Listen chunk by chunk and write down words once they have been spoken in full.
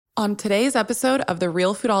On today's episode of the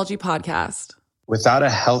Real Foodology podcast. Without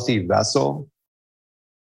a healthy vessel,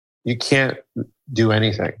 you can't do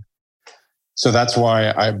anything. So that's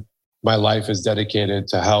why my life is dedicated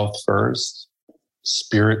to health first,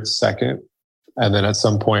 spirit second. And then at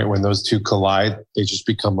some point when those two collide, they just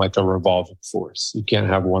become like a revolving force. You can't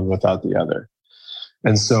have one without the other.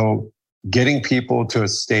 And so getting people to a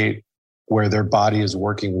state where their body is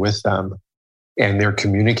working with them and they're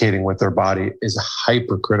communicating with their body is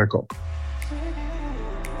hypercritical.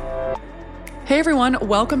 Hey everyone,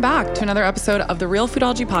 welcome back to another episode of the Real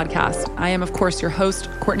Foodology podcast. I am, of course, your host,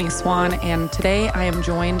 Courtney Swan, and today I am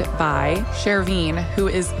joined by Chervin, who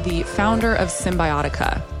is the founder of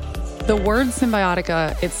Symbiotica. The word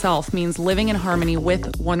Symbiotica itself means living in harmony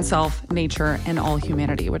with oneself, nature, and all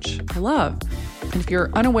humanity, which I love. And if you're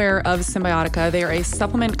unaware of Symbiotica, they are a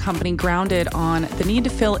supplement company grounded on the need to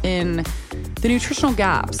fill in the nutritional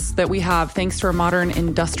gaps that we have thanks to our modern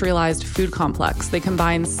industrialized food complex. They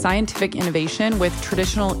combine scientific innovation with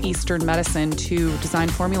traditional Eastern medicine to design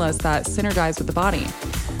formulas that synergize with the body.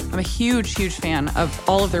 I'm a huge, huge fan of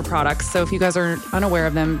all of their products. So if you guys are unaware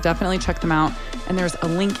of them, definitely check them out. And there's a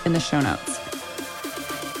link in the show notes.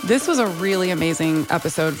 This was a really amazing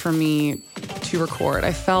episode for me to record.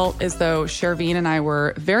 I felt as though Chervin and I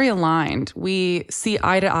were very aligned. We see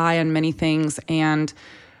eye to eye on many things, and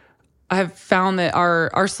I've found that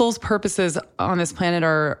our soul's purposes on this planet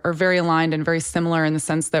are very aligned and very similar in the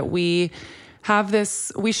sense that we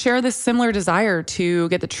share this similar desire to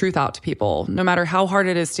get the truth out to people, no matter how hard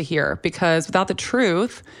it is to hear, because without the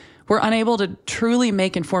truth, we're unable to truly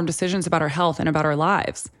make informed decisions about our health and about our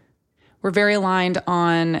lives. We're very aligned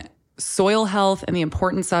on soil health and the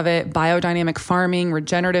importance of it, biodynamic farming,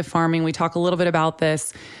 regenerative farming. We talk a little bit about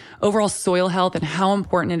this, overall soil health and how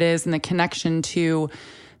important it is and the connection to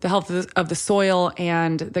the health of the soil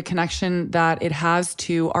and the connection that it has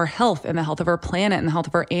to our health and the health of our planet and the health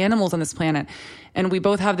of our animals on this planet. And we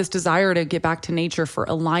both have this desire to get back to nature for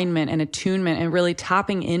alignment and attunement and really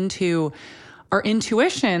tapping into our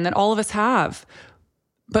intuition that all of us have.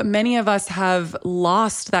 But many of us have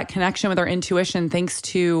lost that connection with our intuition thanks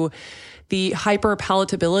to the hyper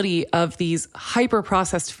palatability of these hyper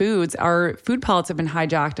processed foods. Our food palates have been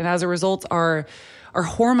hijacked, and as a result, our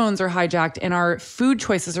hormones are hijacked, and our food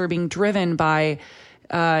choices are being driven by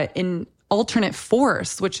an alternate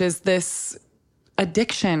force, which is this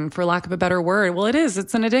addiction, for lack of a better word. Well, it is.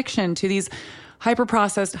 It's an addiction to these hyper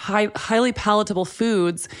processed, highly palatable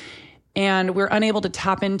foods. And we're unable to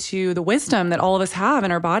tap into the wisdom that all of us have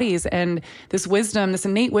in our bodies. And this wisdom, this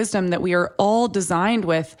innate wisdom that we are all designed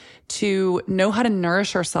with to know how to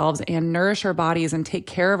nourish ourselves and nourish our bodies and take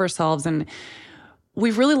care of ourselves. And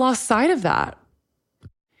we've really lost sight of that.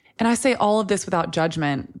 And I say all of this without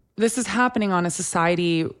judgment. This is happening on a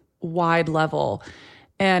society-wide level.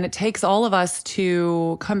 And it takes all of us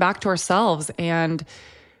to come back to ourselves and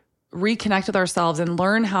reconnect with ourselves and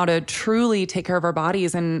learn how to truly take care of our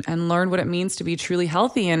bodies and learn what it means to be truly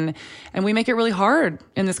healthy. And we make it really hard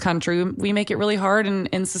in this country. We make it really hard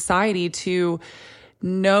in society to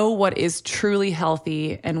know what is truly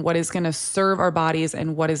healthy and what is going to serve our bodies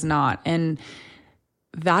and what is not. And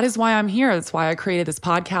that is why I'm here. That's why I created this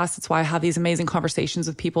podcast. It's why I have these amazing conversations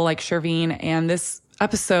with people like Chervin. And this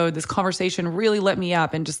episode, this conversation really lit me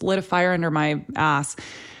up and just lit a fire under my ass.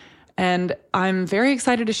 And I'm very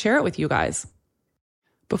excited to share it with you guys.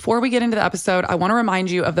 Before we get into the episode, I want to remind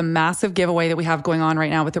you of the massive giveaway that we have going on right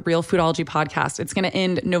now with the Real Foodology podcast. It's going to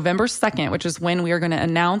end November 2nd, which is when we are going to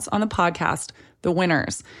announce on the podcast the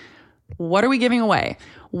winners. What are we giving away?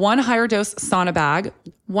 1 higher dose sauna bag,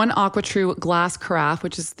 1 AquaTrue glass carafe,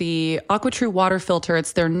 which is the AquaTrue water filter.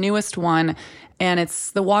 It's their newest one. And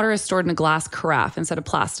the water is stored in a glass carafe instead of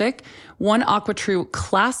plastic. 1 AquaTrue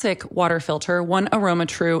classic water filter, 1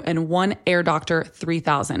 AromaTrue, and 1 Air Doctor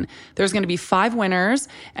 3000. There's going to be 5 winners,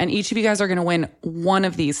 and each of you guys are going to win one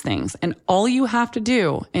of these things. And all you have to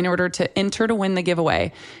do in order to enter to win the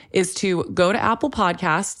giveaway is to go to Apple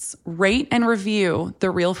Podcasts, rate and review the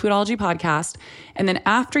Real Foodology podcast. And then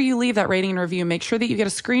after you leave that rating and review, make sure that you get a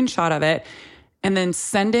screenshot of it and then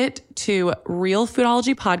send it to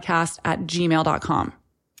realfoodologypodcast@gmail.com.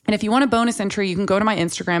 And if you want a bonus entry, you can go to my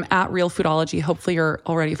Instagram @realfoodology. Hopefully you're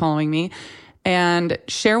already following me, and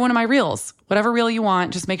share one of my reels, whatever reel you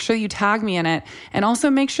want. Just make sure that you tag me in it, and also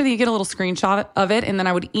make sure that you get a little screenshot of it. And then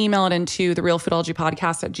I would email it into the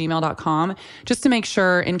realfoodologypodcast@gmail.com just to make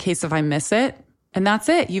sure in case if I miss it. And that's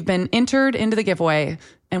it. You've been entered into the giveaway,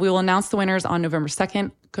 and we will announce the winners on November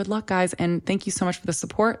 2nd. Good luck, guys. And thank you so much for the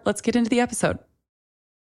support. Let's get into the episode.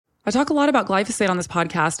 I talk a lot about glyphosate on this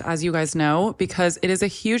podcast, as you guys know, because it is a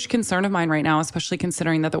huge concern of mine right now, especially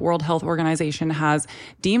considering that the World Health Organization has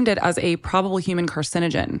deemed it as a probable human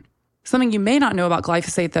carcinogen. Something you may not know about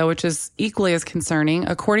glyphosate, though, which is equally as concerning,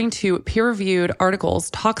 according to peer-reviewed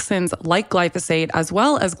articles, toxins like glyphosate, as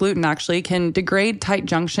well as gluten actually, can degrade tight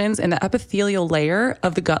junctions in the epithelial layer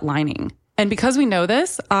of the gut lining. And because we know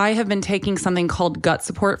this, I have been taking something called Gut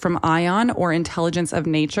Support from ION, or Intelligence of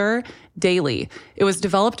Nature, daily. It was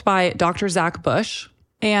developed by Dr. Zach Bush,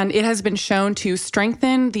 and it has been shown to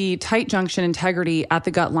strengthen the tight junction integrity at the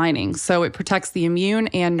gut lining. So it protects the immune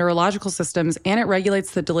and neurological systems, and it regulates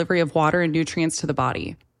the delivery of water and nutrients to the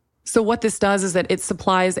body. So what this does is that it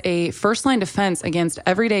supplies a first-line defense against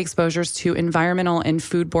everyday exposures to environmental and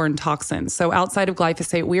foodborne toxins. So outside of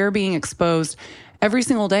glyphosate, we are being exposed every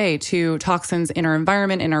single day to toxins in our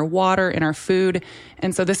environment, in our water, in our food.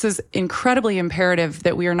 And so this is incredibly imperative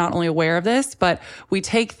that we are not only aware of this, but we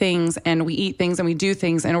take things and we eat things and we do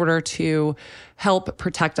things in order to help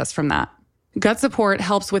protect us from that. Gut Support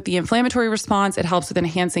helps with the inflammatory response. It helps with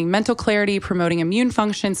enhancing mental clarity, promoting immune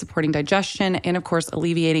function, supporting digestion, and of course,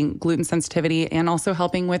 alleviating gluten sensitivity and also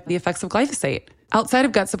helping with the effects of glyphosate. Outside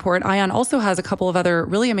of Gut Support, ION also has a couple of other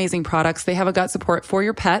really amazing products. They have a Gut Support for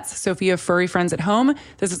your pets. So if you have furry friends at home,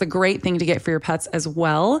 this is a great thing to get for your pets as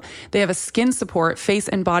well. They have a Skin Support face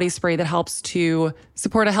and body spray that helps to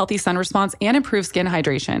support a healthy sun response and improve skin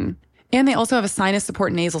hydration. And they also have a Sinus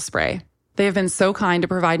Support nasal spray. They have been so kind to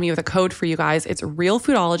provide me with a code for you guys. It's Real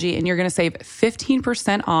Foodology, and you're going to save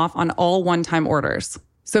 15% off on all one-time orders.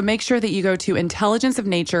 So make sure that you go to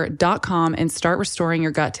intelligenceofnature.com and start restoring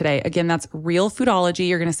your gut today. Again, that's Real Foodology.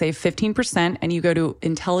 You're going to save 15%, and you go to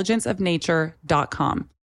intelligenceofnature.com.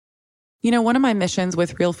 You know, one of my missions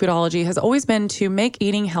with Real Foodology has always been to make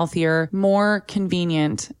eating healthier more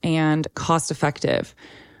convenient and cost-effective.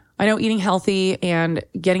 I know eating healthy and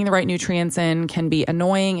getting the right nutrients in can be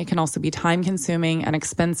annoying. It can also be time-consuming and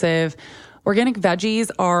expensive. Organic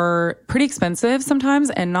veggies are pretty expensive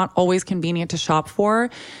sometimes and not always convenient to shop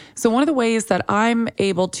for. So one of the ways that I'm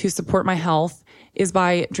able to support my health is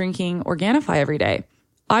by drinking Organifi every day.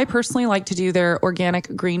 I personally like to do their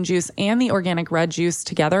organic green juice and the organic red juice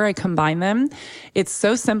together. I combine them. It's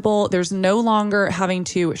so simple. There's no longer having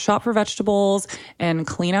to shop for vegetables and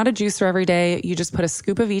clean out a juicer every day. You just put a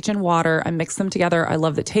scoop of each in water and mix them together. I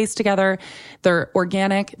love the taste together. They're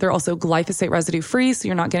organic. They're also glyphosate residue free, so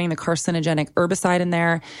you're not getting the carcinogenic herbicide in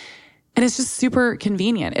there. And it's just super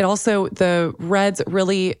convenient. It also, the reds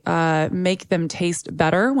really make them taste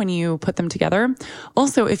better when you put them together.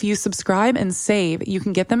 Also, if you subscribe and save, you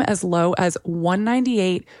can get them as low as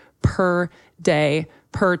 $1.98 per day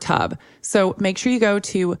per tub. So make sure you go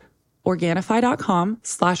to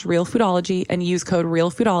Organifi.com/realfoodology and use code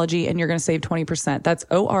realfoodology, and you're going to save 20%. That's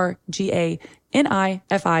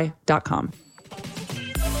ORGANIFI.com.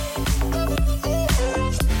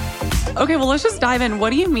 Okay, well, let's just dive in. What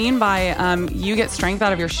do you mean by you get strength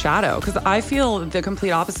out of your shadow? Because I feel the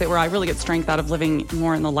complete opposite, where I really get strength out of living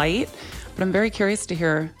more in the light. But I'm very curious to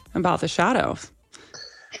hear about the shadow.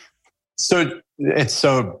 So it's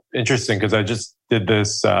so interesting because I just did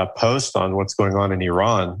this post on what's going on in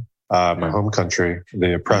Iran, my home country,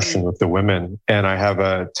 the oppression of the women. And I have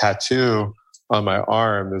a tattoo on my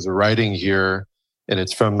arm. There's a writing here, and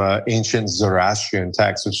it's from ancient Zoroastrian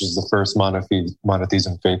text, which is the first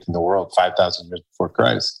monotheism faith in the world, 5,000 years before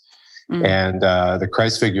Christ. And the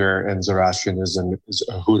Christ figure in Zoroastrianism is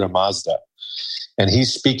Ahura Mazda. And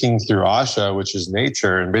he's speaking through Asha, which is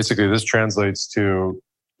nature. And basically this translates to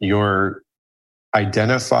your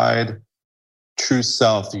identified true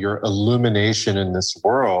self, your illumination in this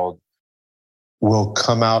world will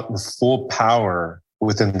come out in full power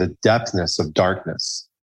within the depthness of darkness,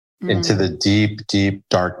 into the deep, deep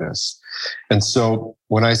darkness. And so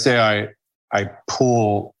when I say I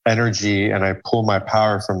pull energy and I pull my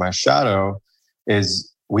power from my shadow,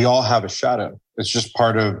 is we all have a shadow. It's just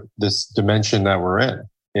part of this dimension that we're in,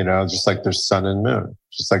 you know, just like there's sun and moon,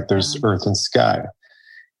 just like there's earth and sky.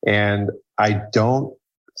 And I don't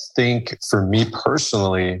think, for me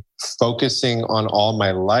personally, focusing on all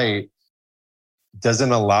my light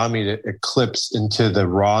doesn't allow me to eclipse into the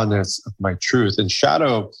rawness of my truth. And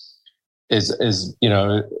shadow is, you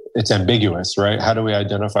know, it's ambiguous, right? How do we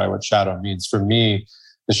identify what shadow means? For me,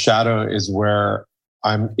 the shadow is where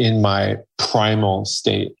I'm in my primal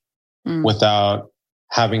state without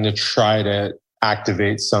having to try to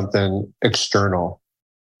activate something external.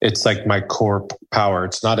 It's like my core power.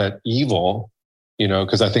 It's not an evil, you know,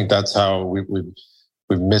 because I think that's how we've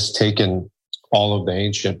mistaken all of the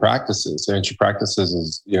ancient practices. The ancient practices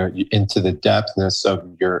is, you know, into the depthness of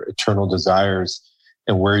your eternal desires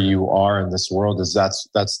and where you are in this world is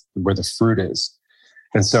that's where the fruit is.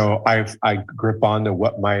 And so I grip on to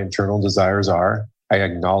what my internal desires are. I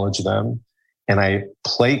acknowledge them, and I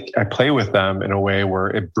play with them in a way where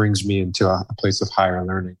it brings me into a place of higher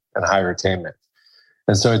learning and higher attainment.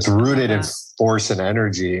 And so it's rooted in force and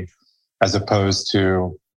energy, as opposed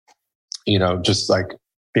to, just like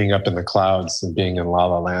being up in the clouds and being in la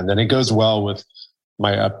la land. And it goes well with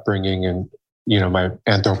my upbringing and, my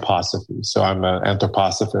anthroposophy. So I'm an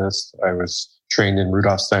anthroposophist. I was trained in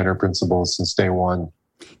Rudolf Steiner principles since day one.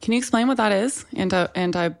 Can you explain what that is?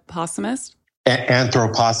 Anthroposomist?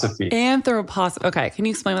 Anthroposophy. Okay. Can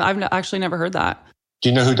you explain? I've actually never heard that. Do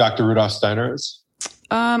you know who Dr. Rudolf Steiner is?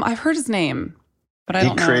 I've heard his name, but I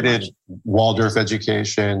don't know. He created Waldorf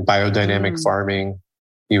education, biodynamic farming.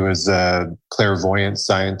 He was a clairvoyant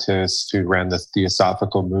scientist who ran the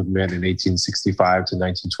Theosophical movement in 1865 to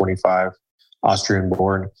 1925, Austrian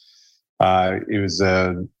born. He was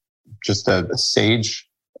just a sage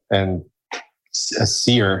and a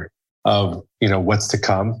seer of, what's to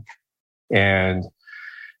come. And,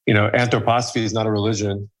 anthroposophy is not a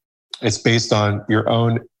religion. It's based on your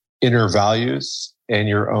own inner values and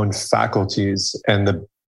your own faculties and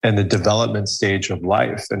the development stage of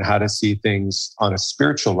life, and how to see things on a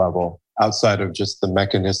spiritual level outside of just the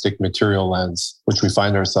mechanistic material lens, which we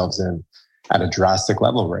find ourselves in at a drastic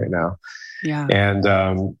level right now. Yeah.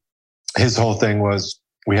 And his whole thing was,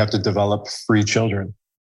 we have to develop free children.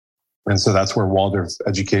 And so that's where Waldorf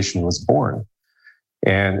education was born.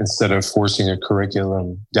 And instead of forcing a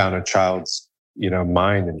curriculum down a child's,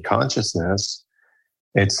 mind and consciousness,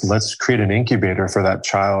 it's let's create an incubator for that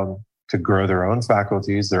child to grow their own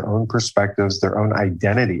faculties, their own perspectives, their own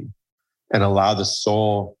identity, and allow the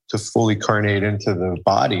soul to fully carnate into the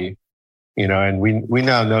body. And we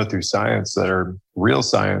now know through science, that are real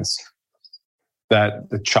science, that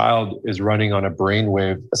the child is running on a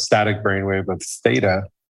static brainwave of theta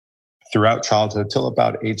throughout childhood till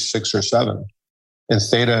about age 6 or 7. And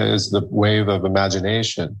theta is the wave of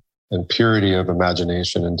imagination and purity of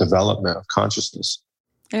imagination and development of consciousness.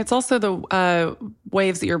 And it's also the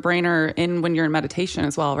waves that your brain are in when you're in meditation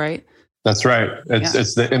as well, right? That's right.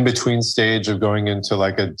 It's the in-between stage of going into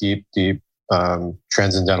like a deep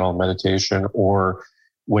transcendental meditation, or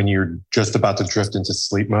when you're just about to drift into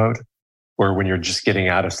sleep mode, or when you're just getting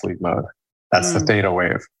out of sleep mode. That's the theta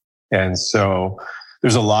wave. And so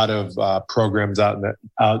there's a lot of programs out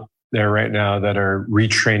there right now that are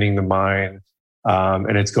retraining the mind,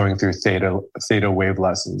 and it's going through theta wave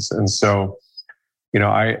lessons. And so,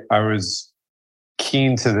 I was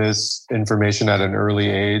keen to this information at an early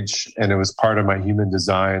age, and it was part of my human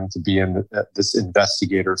design to be in this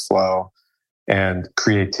investigator flow and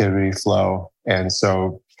creativity flow. And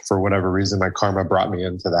so for whatever reason, my karma brought me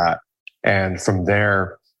into that. And from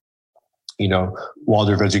there,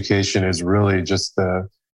 Waldorf education is really just the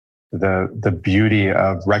beauty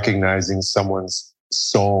of recognizing someone's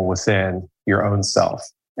soul within your own self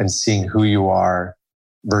and seeing who you are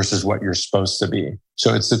versus what you're supposed to be.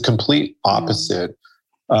 So it's the complete opposite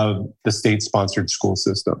of the state-sponsored school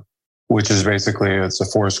system, which is basically, it's a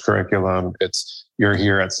forced curriculum. It's you're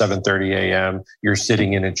here at 7:30 a.m. You're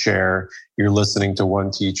sitting in a chair. You're listening to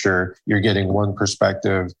one teacher. You're getting one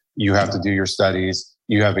perspective. You have to do your studies.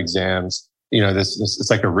 You have exams. This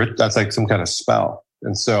it's like that's like some kind of spell.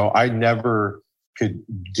 And so I never could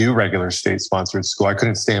do regular state-sponsored school. I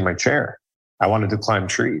couldn't stay in my chair. I wanted to climb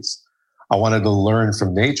trees. I wanted to learn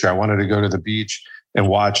from nature. I wanted to go to the beach and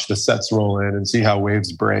watch the sets roll in and see how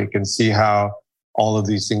waves break and see how all of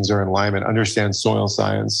these things are in alignment, understand soil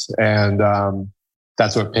science. And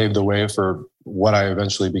that's what paved the way for what I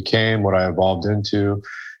eventually became, what I evolved into,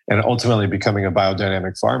 and ultimately becoming a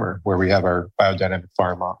biodynamic farmer, where we have our biodynamic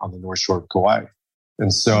farm on the North Shore of Kauai.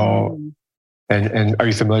 And so, and are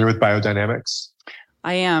you familiar with biodynamics?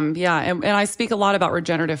 I am, yeah. And I speak a lot about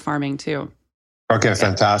regenerative farming too. Okay,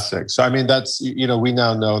 fantastic. So, I mean, that's, we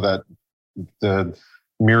now know that the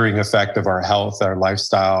mirroring effect of our health, our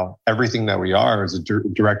lifestyle, everything that we are is a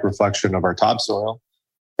direct reflection of our topsoil.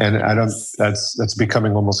 And that's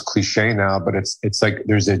becoming almost cliche now, but it's like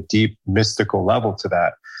there's a deep mystical level to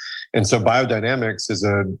that. And so biodynamics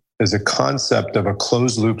is a concept of a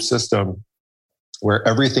closed loop system where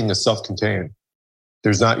everything is self-contained.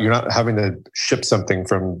 You're not having to ship something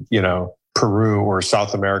from, Peru or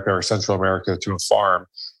South America or Central America to a farm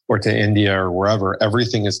or to India or wherever.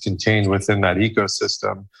 Everything is contained within that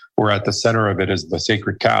ecosystem, where at the center of it is the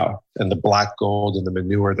sacred cow and the black gold and the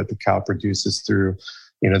manure that the cow produces through,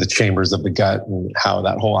 the chambers of the gut, and how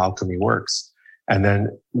that whole alchemy works. And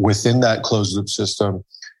then within that closed loop system,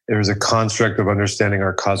 there's a construct of understanding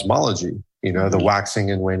our cosmology. the waxing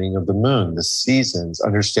and waning of the moon, the seasons,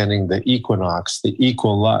 understanding the equinox, the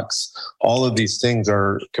equilux. All of these things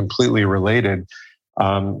are completely related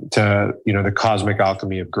to, the cosmic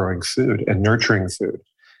alchemy of growing food and nurturing food.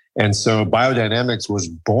 And so biodynamics was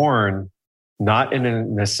born not in a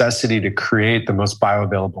necessity to create the most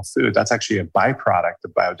bioavailable food. That's actually a byproduct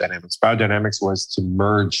of biodynamics. Biodynamics was to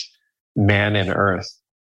merge man and earth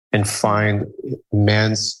and find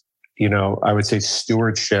man's, I would say,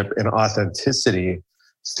 stewardship and authenticity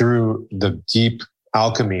through the deep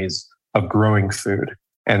alchemies of growing food.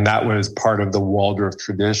 And that was part of the Waldorf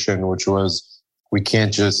tradition, which was, we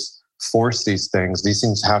can't just force these things. These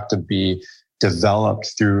things have to be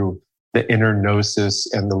developed through the inner gnosis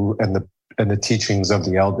and the teachings of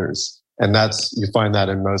the elders. And you find that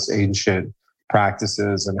in most ancient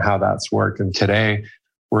practices and how that's worked. And today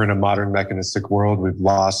we're in a modern mechanistic world. We've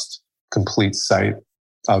lost complete sight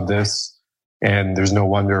of this. And there's no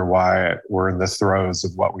wonder why we're in the throes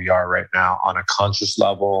of what we are right now on a conscious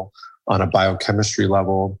level, on a biochemistry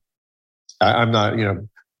level. I'm not,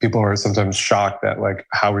 people are sometimes shocked at like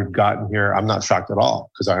how we've gotten here. I'm not shocked at all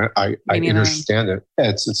because I understand it.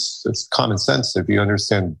 It's common sense if you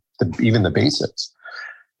understand even the basics.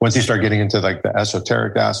 Once you start getting into like the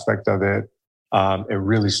esoteric aspect of it, it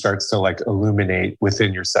really starts to like illuminate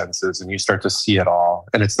within your senses and you start to see it all.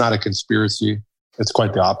 And it's not a conspiracy. It's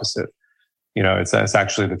quite the opposite. It's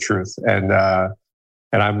actually the truth. And I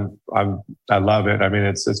love it. I mean,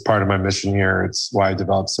 it's part of my mission here. It's why I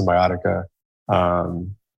developed Symbiotica,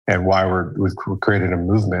 and why we've created a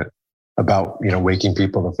movement about, waking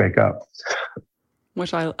people to wake up.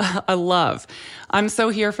 Which I love. I'm so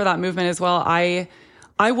here for that movement as well. I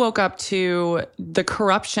woke up to the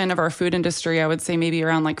corruption of our food industry, I would say maybe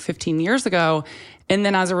around like 15 years ago. And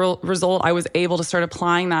then as a result, I was able to start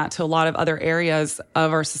applying that to a lot of other areas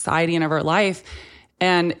of our society and of our life.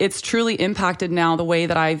 And it's truly impacted now the way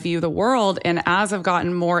that I view the world. And as I've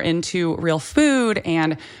gotten more into real food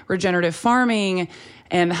and regenerative farming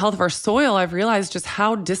and the health of our soil, I've realized just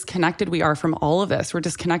how disconnected we are from all of this. We're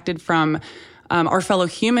disconnected from our fellow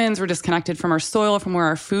humans. We're disconnected from our soil, from where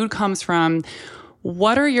our food comes from.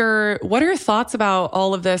 What are your thoughts about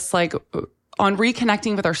all of this, like on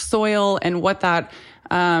reconnecting with our soil and what that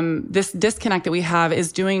this disconnect that we have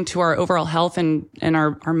is doing to our overall health and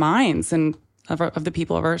our minds and of the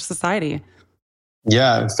people of our society?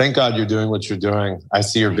 Yeah, thank God you're doing what you're doing. I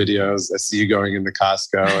see your videos. I see you going into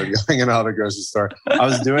Costco and going into all the grocery store. I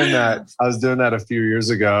was doing that a few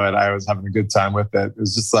years ago, and I was having a good time with it. It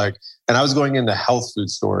was just like, and I was going into health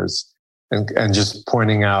food stores and just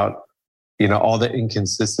pointing out, all the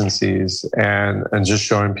inconsistencies and just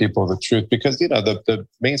showing people the truth, because the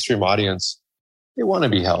mainstream audience, they want to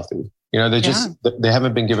be healthy. They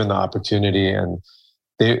haven't been given the opportunity, and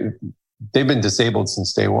they've been disabled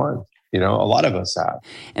since day one. A lot of us have.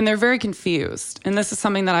 And they're very confused. And this is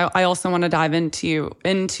something that I also want to dive into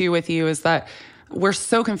with you, is that we're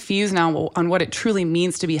so confused now on what it truly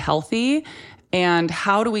means to be healthy. And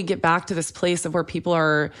how do we get back to this place of where people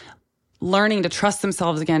are learning to trust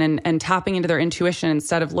themselves again and tapping into their intuition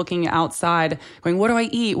instead of looking outside, going, what do I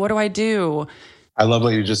eat? What do I do? I love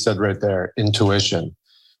what you just said right there, intuition,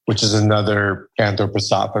 which is another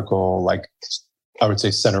anthroposophical, I would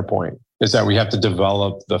say, center point. Is that we have to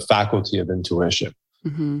develop the faculty of intuition.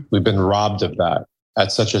 Mm-hmm. We've been robbed of that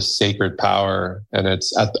at such a sacred power. And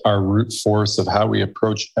it's at our root force of how we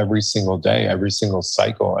approach every single day, every single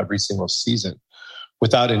cycle, every single season.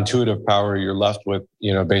 Without intuitive power, you're left with,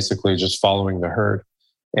 basically just following the herd.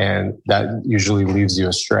 And that usually leaves you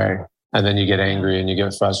astray. And then you get angry and you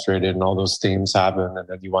get frustrated and all those themes happen. And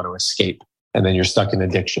then you want to escape. And then you're stuck in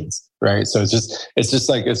addictions, right? So it's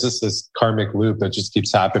just this karmic loop that just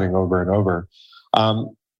keeps happening over and over.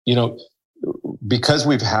 Because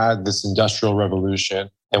we've had this industrial revolution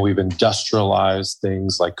and we've industrialized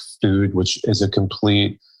things like food, which is a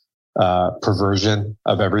complete perversion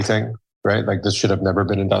of everything, right? Like this should have never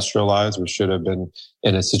been industrialized. We should have been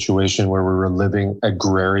in a situation where we were living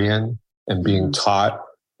agrarian and being taught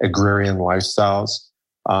agrarian lifestyles.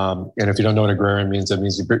 And if you don't know what agrarian means, that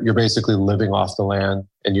means you're basically living off the land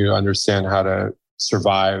and you understand how to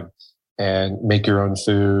survive and make your own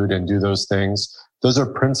food and do those things. Those are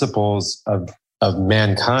principles of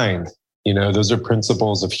mankind. Those are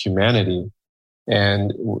principles of humanity.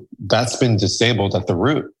 And that's been disabled at the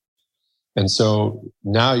root. And so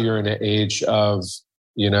now you're in an age of,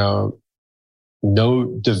 no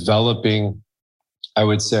developing, I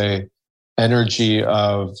would say, energy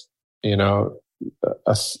of,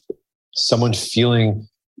 someone feeling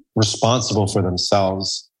responsible for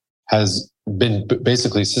themselves, has been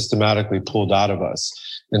basically systematically pulled out of us.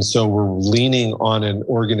 And so we're leaning on an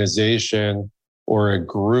organization or a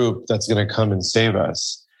group that's going to come and save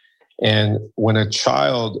us. And when a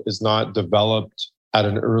child is not developed at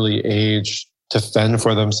an early age to fend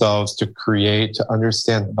for themselves, to create, to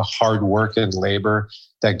understand the hard work and labor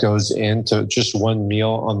that goes into just one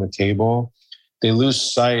meal on the table, they lose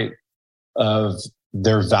sight of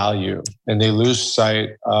their value, and they lose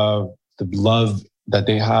sight of the love that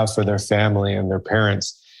they have for their family and their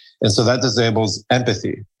parents. And so that disables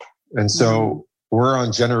empathy. And so we're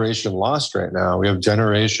on generation lost right now. We have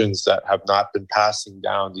generations that have not been passing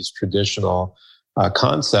down these traditional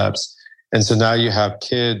concepts. And so now you have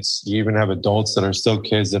kids, you even have adults that are still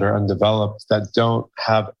kids that are undeveloped that don't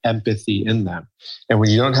have empathy in them. And when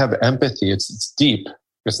you don't have empathy, it's deep.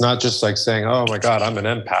 It's not just like saying, "Oh my God, I'm an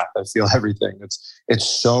empath. I feel everything." It's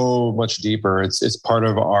so much deeper. It's part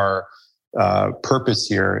of our purpose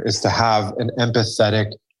here is to have an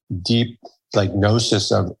empathetic, deep like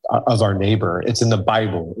gnosis of our neighbor. It's in the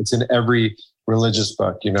Bible. It's in every religious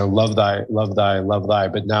book. Love thy, love thy, love thy.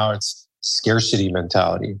 But now it's scarcity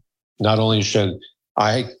mentality. Not only should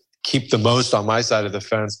I keep the most on my side of the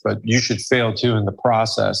fence, but you should fail too in the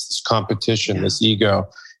process. This competition, this ego,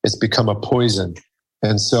 it's become a poison.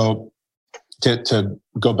 And so to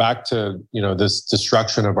go back to, this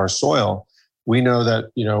destruction of our soil, we know that,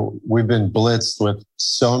 we've been blitzed with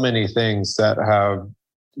so many things that have,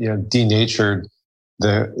 denatured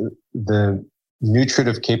the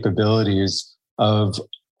nutritive capabilities of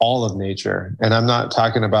all of nature. And I'm not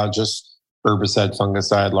talking about just herbicide,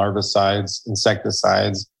 fungicide, larvicides,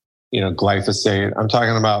 insecticides, glyphosate. I'm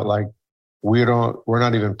talking about like, we're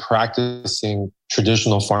not even practicing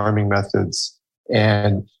traditional farming methods.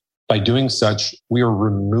 And by doing such, we are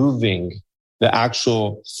removing the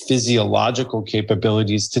actual physiological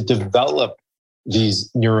capabilities to develop these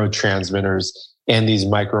neurotransmitters and these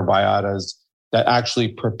microbiotas that actually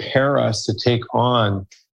prepare us to take on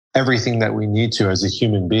everything that we need to as a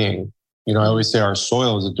human being. I always say our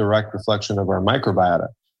soil is a direct reflection of our microbiota.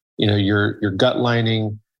 Your gut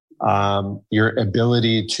lining, your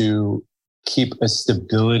ability to keep a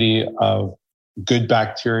stability of good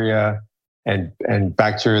bacteria and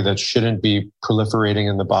bacteria that shouldn't be proliferating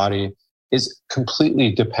in the body is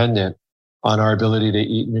completely dependent on our ability to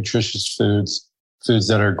eat nutritious foods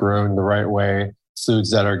that are grown the right way,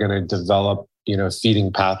 foods that are going to develop,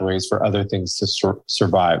 feeding pathways for other things to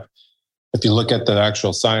survive. If you look at the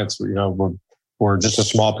actual science, we're just a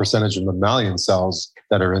small percentage of mammalian cells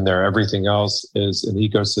that are in there. Everything else is an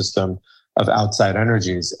ecosystem of outside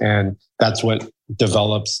energies. And that's what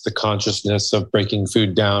develops the consciousness of breaking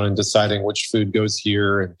food down and deciding which food goes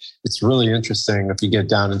here. And it's really interesting if you get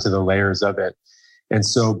down into the layers of it. And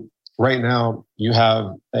so right now you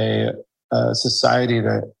have a society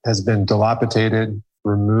that has been dilapidated,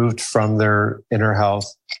 removed from their inner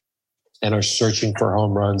health, and are searching for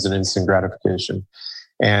home runs and instant gratification.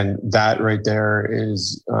 And that right there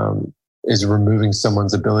is removing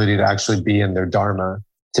someone's ability to actually be in their dharma,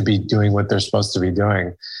 to be doing what they're supposed to be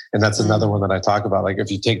doing. And that's another one that I talk about. Like,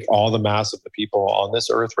 if you take all the mass of the people on this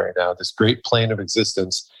earth right now, this great plane of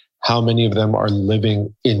existence, how many of them are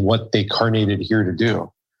living in what they carnated here to do?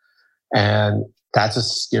 And that's a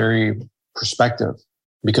scary perspective,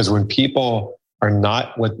 because when people are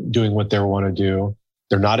not doing what they want to do,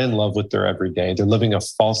 they're not in love with their everyday. They're living a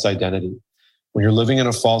false identity. When you're living in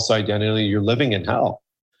a false identity, you're living in hell.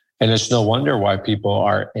 And it's no wonder why people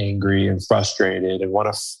are angry and frustrated and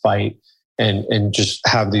want to fight and just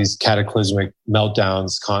have these cataclysmic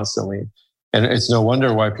meltdowns constantly. And it's no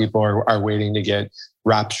wonder why people are waiting to get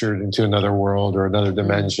raptured into another world or another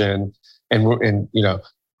dimension. And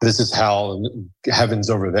this is hell and heaven's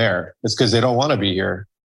over there. It's because they don't want to be here.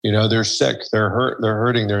 They're sick, they're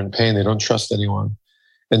hurting, they're in pain, they don't trust anyone.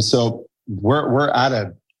 And so we're at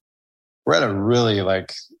a really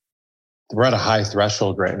we're at a high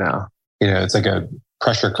threshold right now. It's like a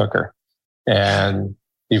pressure cooker, and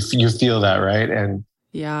you feel that, right? And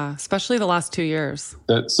yeah, especially the last 2 years.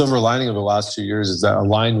 The silver lining of the last 2 years is that a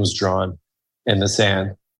line was drawn in the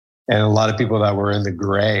sand, and a lot of people that were in the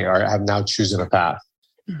gray have now chosen a path.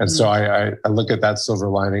 Mm-hmm. And so I look at that silver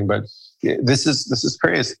lining, but this is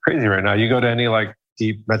crazy right now. You go to any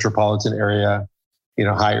deep metropolitan area,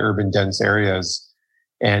 high urban dense areas,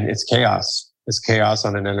 and it's chaos. It's chaos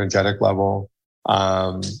on an energetic level.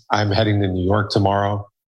 I'm heading to New York tomorrow.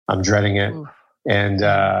 I'm dreading it. Ooh. And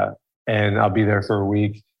I'll be there for a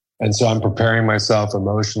week. And so I'm preparing myself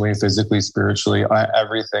emotionally, physically, spiritually,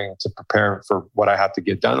 everything to prepare for what I have to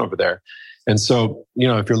get done over there. And so,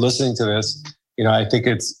 if you're listening to this, I think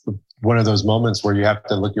it's one of those moments where you have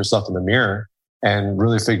to look yourself in the mirror and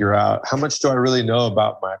really figure out how much do I really know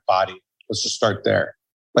about my body? Let's just start there.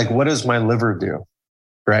 Like, what does my liver do,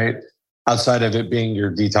 right? Outside of it being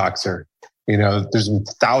your detoxer. There's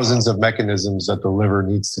thousands of mechanisms that the liver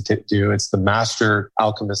needs to do. It's the master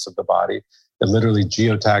alchemist of the body. It literally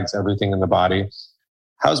geotags everything in the body.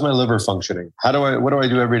 How's my liver functioning? What do I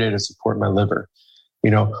do every day to support my liver?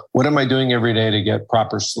 What am I doing every day to get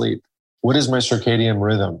proper sleep? What is my circadian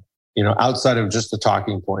rhythm? Outside of just the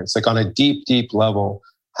talking points, like on a deep, deep level,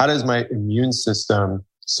 how does my immune system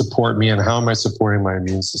support me, and how am I supporting my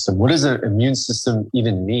immune system? What does an immune system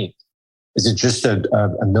even mean? Is it just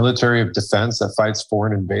a military of defense that fights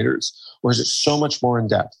foreign invaders? Or is it so much more in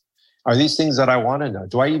depth? Are these things that I want to know?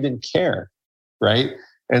 Do I even care? Right?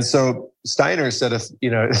 And so Steiner said,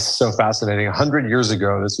 it's so fascinating. 100 years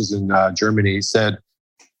ago, this was in Germany, he said,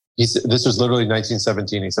 this was literally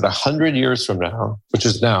 1917. He said, 100 years from now, which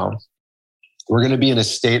is now, we're going to be in a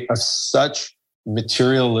state of such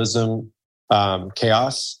materialism,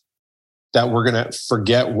 chaos, that we're going to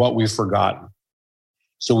forget what we've forgotten.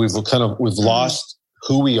 So we've lost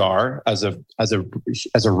who we are as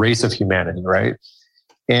a race of humanity, right?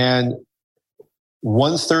 And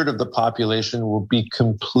 1/3 of the population will be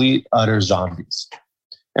complete, utter zombies.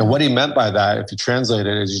 And what he meant by that, if you translate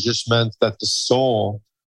it, is he just meant that the soul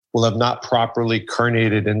will have not properly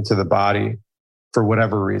carnated into the body for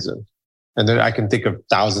whatever reason. And then I can think of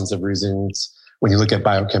thousands of reasons. When you look at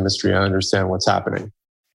biochemistry, I understand what's happening.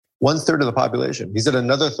 1/3 of the population. He said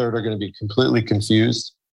another third are going to be completely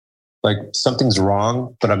confused. Like, something's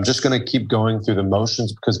wrong, but I'm just going to keep going through the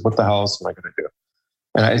motions because what the hell else am I going to do?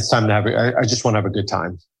 And it's time to I just want to have a good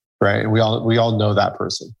time, right? And we all know that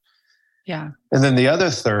person. Yeah. And then the other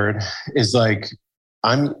third is like,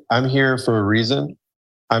 I'm here for a reason.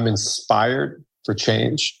 I'm inspired for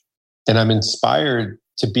change, and I'm inspired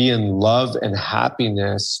to be in love and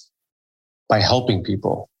happiness by helping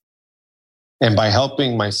people. And by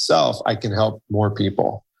helping myself, I can help more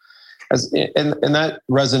people. And that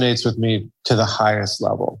resonates with me to the highest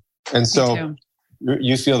level. And so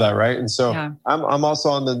you feel that, right? And so yeah. I'm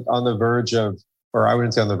also on the verge of, or I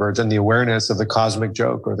wouldn't say on the verge, on the awareness of the cosmic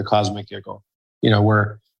joke or the cosmic giggle.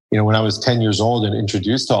 Where when I was 10 years old and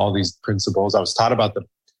introduced to all these principles, I was taught about the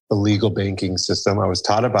legal banking system. I was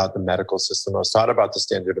taught about the medical system. I was taught about the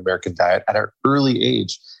standard American diet at an early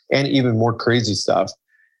age, and even more crazy stuff.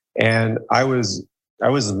 And I was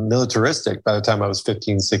militaristic by the time I was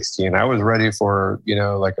 15, 16. I was ready for,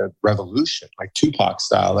 like a revolution, like Tupac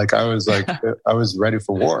style. Like I was ready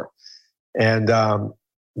for war. And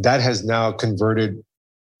that has now converted,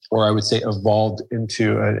 or I would say evolved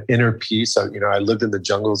into an inner peace. I lived in the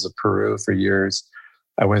jungles of Peru for years.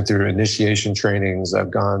 I went through initiation trainings.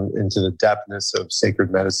 I've gone into the depthness of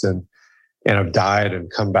sacred medicine, and I've died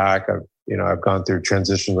and come back. I've gone through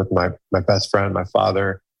transition with my best friend, my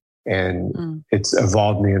father. And it's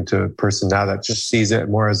evolved me into a person now that just sees it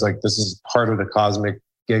more as like, this is part of the cosmic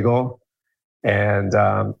giggle. And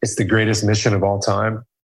it's the greatest mission of all time,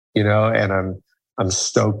 and I'm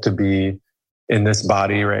stoked to be in this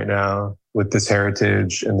body right now with this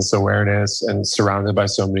heritage and this awareness, and surrounded by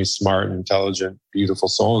so many smart, intelligent, beautiful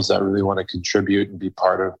souls that really want to contribute and be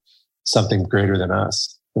part of something greater than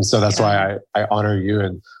us. And so that's why I honor you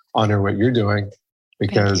and honor what you're doing,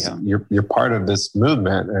 because you're part of this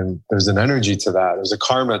movement, and there's an energy to that. There's a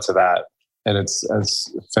karma to that. And it's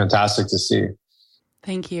fantastic to see.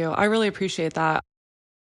 Thank you. I really appreciate that.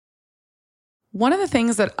 One of the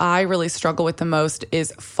things that I really struggle with the most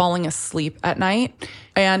is falling asleep at night.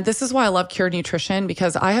 And this is why I love Cured Nutrition,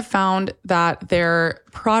 because I have found that their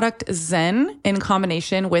product Zen in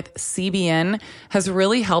combination with CBN has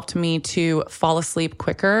really helped me to fall asleep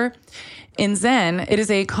quicker. In Zen, it is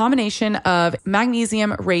a combination of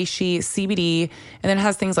magnesium, reishi, CBD, and then it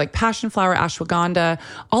has things like passion flower, ashwagandha.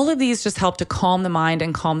 All of these just help to calm the mind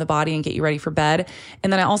and calm the body and get you ready for bed.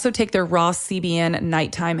 And then I also take their raw CBN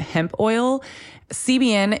nighttime hemp oil.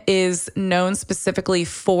 CBN is known specifically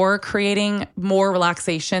for creating more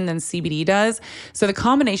relaxation than CBD does. So the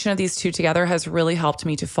combination of these two together has really helped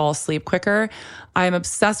me to fall asleep quicker. I am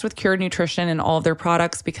obsessed with Cured Nutrition and all of their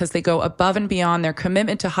products because they go above and beyond. Their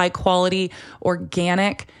commitment to high quality,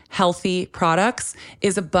 organic, healthy products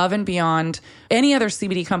is above and beyond any other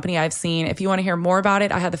CBD company I've seen. If you want to hear more about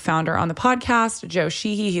it, I had the founder on the podcast, Joe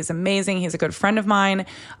Sheehy. He's amazing. He's a good friend of mine.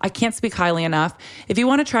 I can't speak highly enough. If you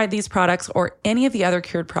want to try these products or any of the other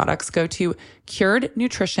Cured products, go to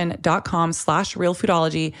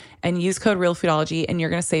curednutrition.com/realfoodology and use code realfoodology, and you're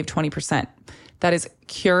going to save 20%. That is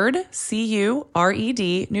cured,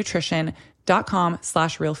 CURED,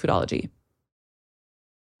 nutrition.com/realfoodology.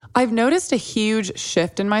 I've noticed a huge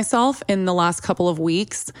shift in myself in the last couple of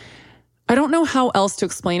weeks. I don't know how else to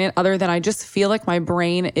explain it other than I just feel like my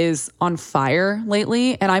brain is on fire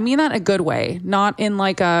lately. And I mean that in a good way, not in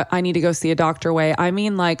like a, I need to go see a doctor way. I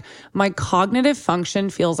mean like my cognitive function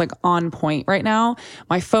feels like on point right now.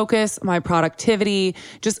 My focus, my productivity,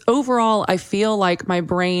 just overall, I feel like my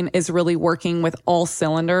brain is really working with all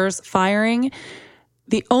cylinders firing.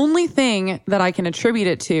 The only thing that I can attribute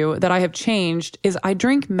it to that I have changed is I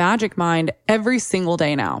drink Magic Mind every single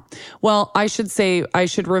day now. Well, I should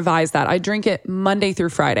revise that. I drink it Monday through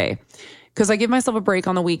Friday because I give myself a break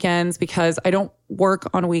on the weekends because I don't work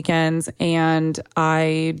on weekends and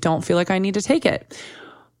I don't feel like I need to take it.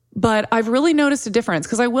 But I've really noticed a difference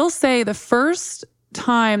because I will say the first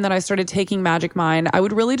time that I started taking Magic Mind, I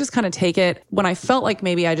would really just kind of take it when I felt like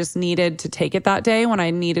maybe I just needed to take it that day, when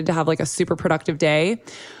I needed to have like a super productive day.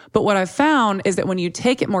 But what I've found is that when you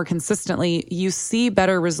take it more consistently, you see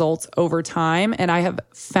better results over time. And I have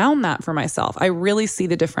found that for myself. I really see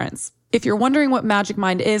the difference. If you're wondering what Magic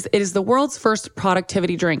Mind is, it is the world's first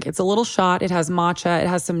productivity drink. It's a little shot. It has matcha. It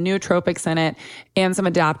has some nootropics in it and some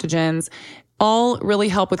adaptogens. All really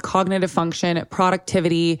help with cognitive function,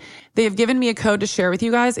 productivity. They have given me a code to share with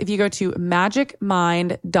you guys. If you go to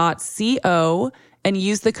magicmind.co and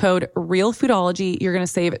use the code REALFoodology, you're going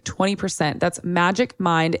to save 20%. That's Magic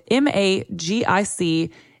Mind,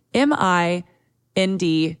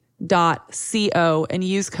 MAGICMIND.co and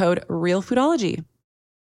use code REALFoodology.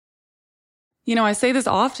 You know, I say this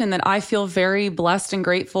often that I feel very blessed and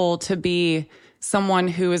grateful to be someone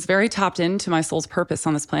who is very tapped into my soul's purpose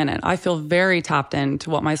on this planet. I feel very tapped into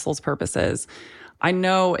what my soul's purpose is. I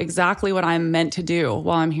know exactly what I'm meant to do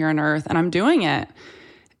while I'm here on earth, and I'm doing it.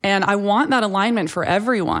 And I want that alignment for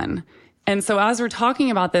everyone. And so as we're talking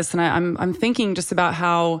about this, and I'm thinking just about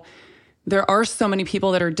how there are so many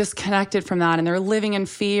people that are disconnected from that and they're living in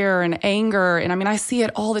fear and anger. And I mean, I see it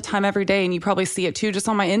all the time every day, and you probably see it too, just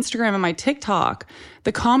on my Instagram and my TikTok.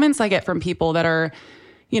 The comments I get from people that are,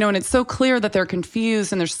 you know, and it's so clear that they're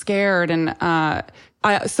confused and they're scared. And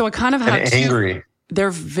so I kind of have angry. They're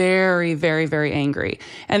very, very, very angry.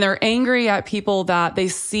 And they're angry at people that they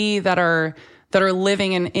see that are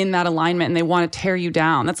living in that alignment, and they want to tear you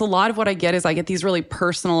down. That's a lot of what I get. Is I get these really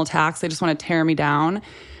personal attacks. They just want to tear me down.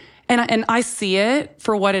 And I see it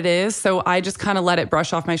for what it is. So I just kind of let it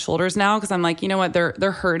brush off my shoulders now, because I'm like, you know what?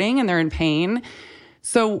 They're hurting and they're in pain.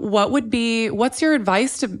 So what's your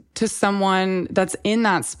advice to someone that's in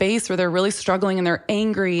that space where they're really struggling and they're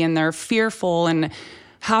angry and they're fearful, and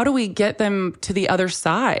how do we get them to the other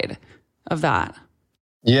side of that?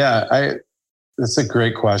 Yeah, that's a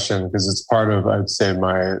great question, because it's part of, I would say,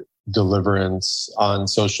 my deliverance on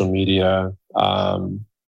social media.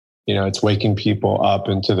 You know, it's waking people up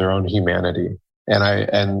into their own humanity.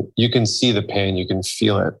 And you can see the pain, you can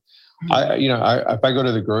feel it. If I go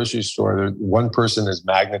to the grocery store, one person is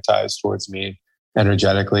magnetized towards me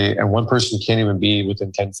energetically, and one person can't even be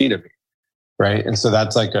within 10 feet of me. Right. And so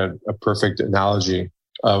that's like a perfect analogy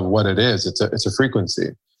of what it is. It's a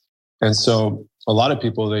frequency. And so a lot of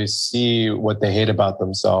people, they see what they hate about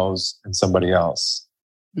themselves in somebody else,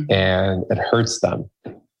 and it hurts them.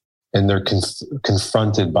 And they're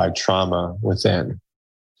confronted by trauma within.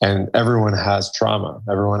 And everyone has trauma.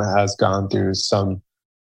 Everyone has gone through some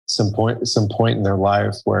point in their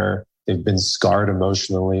life where they've been scarred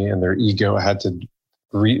emotionally, and their ego had to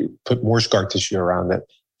put more scar tissue around it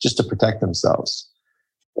just to protect themselves.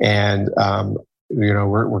 And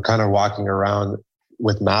we're kind of walking around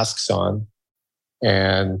with masks on,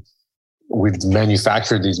 and we've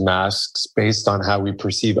manufactured these masks based on how we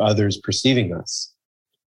perceive others perceiving us.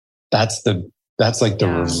 That's like the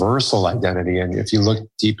reversal identity. And if you look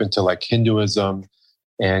deep into like Hinduism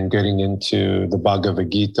and getting into the Bhagavad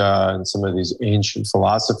Gita and some of these ancient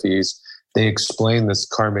philosophies, they explain this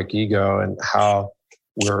karmic ego and how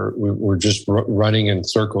we're just running in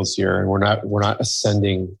circles here, and we're not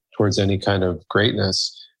ascending towards any kind of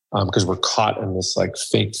greatness, because we're caught in this like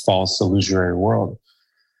fake, false, illusionary world.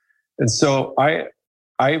 And so I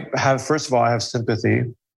have sympathy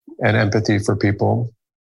and empathy for people,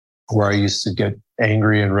 where I used to get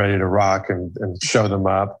angry and ready to rock and show them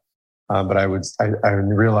up. But I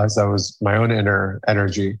realized that was my own inner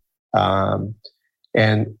energy. And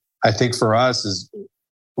I think for us is,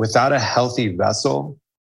 without a healthy vessel,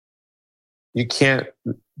 you can't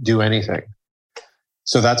do anything.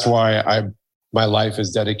 So that's why my life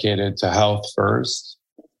is dedicated to health first,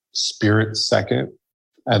 spirit second.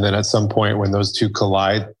 And then at some point when those two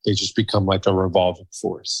collide, they just become like a revolving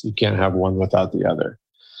force. You can't have one without the other.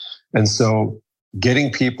 And so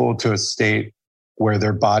getting people to a state where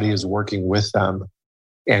their body is working with them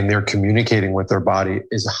and they're communicating with their body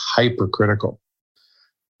is hypercritical.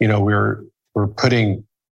 You know, we're putting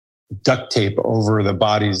duct tape over the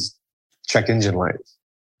body's check engine lights.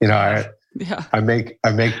 You know, I make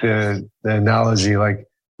the analogy, like,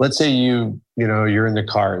 let's say you're into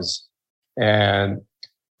cars and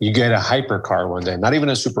you get a hypercar one day, not even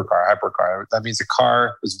a supercar, hypercar. That means a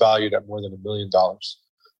car is valued at more than $1 million.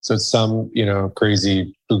 So it's some,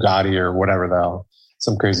 crazy Bugatti or whatever the hell,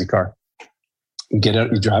 some crazy car. You get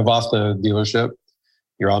out, you drive off the dealership,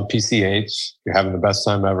 you're on PCH, you're having the best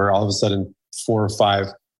time ever. All of a sudden, 4 or 5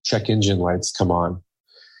 check engine lights come on.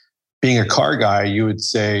 Being a car guy, you would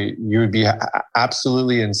say you would be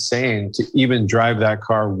absolutely insane to even drive that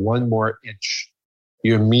car one more inch.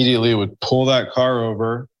 You immediately would pull that car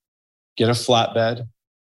over, get a flatbed,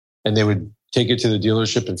 and they would take it to the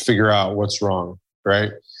dealership and figure out what's wrong,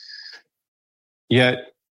 right? Yet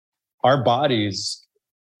our bodies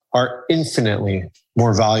are infinitely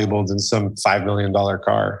more valuable than some $5 million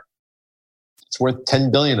car. It's worth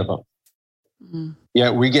 10 billion of them. Mm-hmm.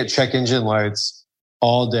 Yet we get check engine lights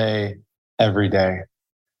all day, every day.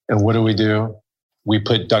 And what do? We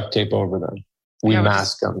put duct tape over them. We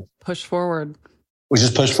mask them. Push forward. We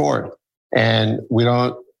just push forward. And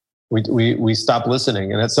we stop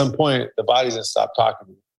listening. And at some point, the body's gonna stop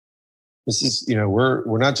talking. This is,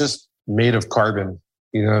 we're not just made of carbon.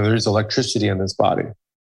 There's electricity in this body.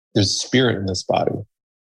 There's spirit in this body.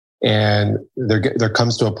 And there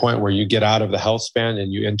comes to a point where you get out of the health span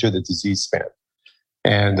and you enter the disease span.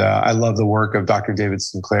 And I love the work of Dr. David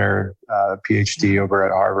Sinclair, PhD over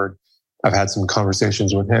at Harvard. I've had some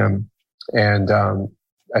conversations with him. And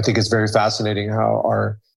I think it's very fascinating how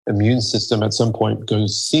our immune system at some point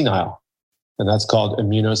goes senile. And that's called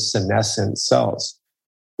immunosenescent cells,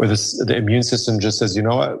 where the immune system just says, you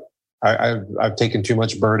know what, I've taken too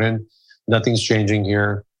much burden. Nothing's changing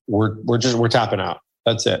here. We're tapping out.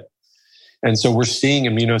 That's it. And so we're seeing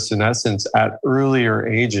immunosenescence at earlier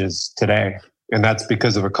ages today. And that's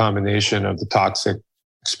because of a combination of the toxic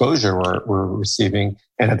exposure we're receiving.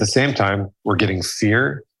 And at the same time, we're getting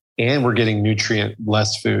fear and we're getting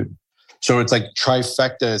nutrient-less food. So it's like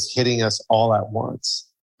trifecta is hitting us all at once.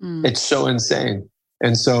 It's so insane.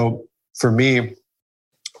 And so for me,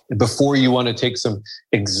 before you want to take some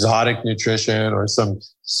exotic nutrition or some,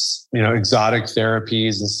 exotic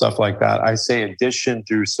therapies and stuff like that, I say addition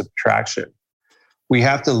through subtraction. We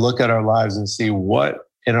have to look at our lives and see what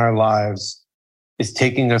in our lives is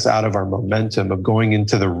taking us out of our momentum of going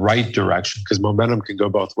into the right direction, because momentum can go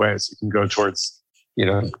both ways. It can go towards,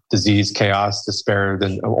 disease, chaos, despair,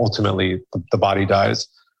 then ultimately the body dies.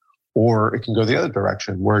 Or it can go the other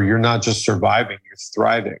direction where you're not just surviving, you're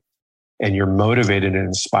thriving and you're motivated and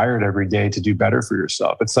inspired every day to do better for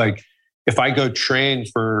yourself. It's like if I go train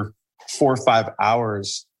for 4 or 5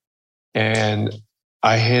 hours and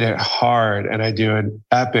I hit it hard and I do an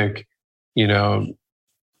epic,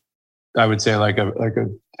 I would say like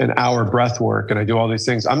an hour breath work, and I do all these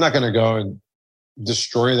things. I'm not going to go and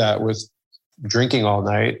destroy that with drinking all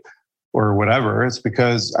night or whatever. It's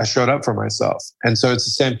because I showed up for myself. And so it's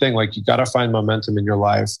the same thing. Like you got to find momentum in your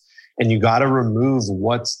life and you got to remove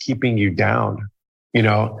what's keeping you down,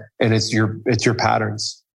 and it's your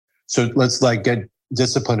patterns. So let's get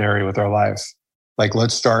disciplinary with our life. Like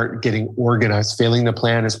let's start getting organized. Failing to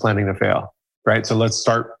plan is planning to fail, right? So let's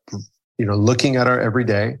start, looking at our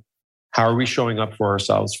everyday. How are we showing up for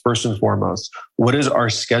ourselves? First and foremost, what does our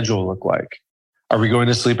schedule look like? Are we going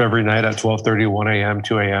to sleep every night at 12:30, 1 a.m.,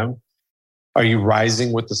 2 a.m.? Are you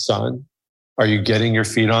rising with the sun? Are you getting your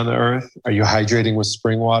feet on the earth? Are you hydrating with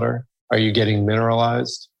spring water? Are you getting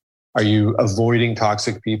mineralized? Are you avoiding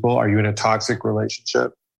toxic people? Are you in a toxic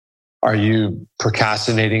relationship? Are you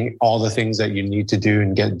procrastinating all the things that you need to do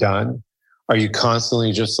and get done? Are you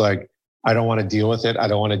constantly just like, I don't want to deal with it. I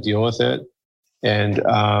don't want to deal with it. And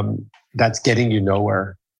that's getting you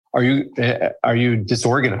nowhere. Are you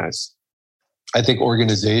disorganized? I think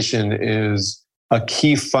organization is a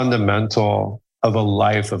key fundamental of a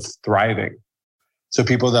life of thriving. So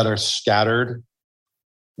people that are scattered,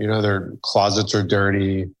 their closets are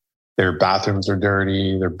dirty, their bathrooms are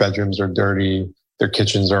dirty, their bedrooms are dirty, their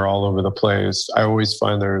kitchens are all over the place. I always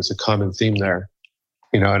find there's a common theme there,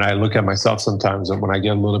 and I look at myself sometimes and when I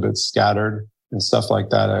get a little bit scattered and stuff like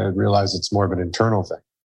that, I realize it's more of an internal thing.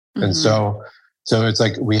 Mm-hmm. And so it's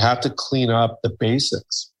like we have to clean up the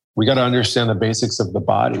basics. We got to understand the basics of the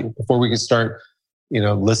body before we can start,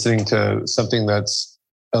 listening to something that's,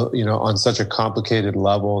 on such a complicated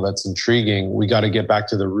level that's intriguing. We got to get back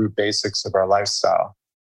to the root basics of our lifestyle,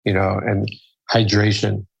 and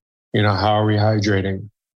hydration. How are we hydrating?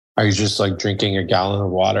 Are you just like drinking a gallon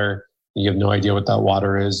of water? You have no idea what that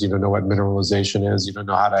water is. You don't know what mineralization is. You don't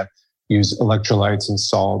know how to use electrolytes and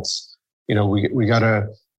salts. We got to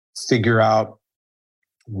figure out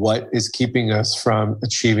what is keeping us from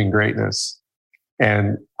achieving greatness?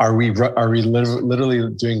 And are we literally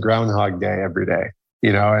doing Groundhog Day every day?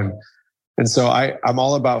 And so I'm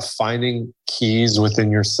all about finding keys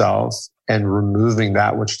within yourself and removing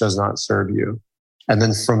that which does not serve you. And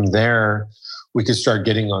then from there, we could start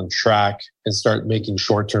getting on track and start making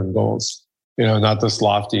short-term goals. Not this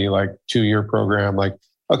lofty, 2-year program.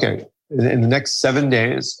 Okay, in the next 7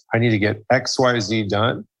 days, I need to get X, Y, Z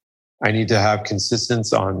done. I need to have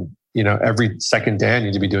consistency on, every second day, I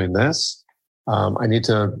need to be doing this. I need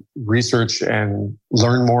to research and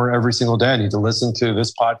learn more every single day. I need to listen to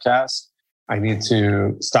this podcast. I need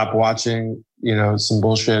to stop watching, some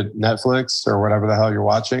bullshit Netflix or whatever the hell you're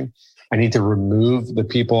watching. I need to remove the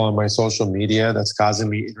people on my social media that's causing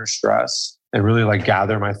me inner stress and really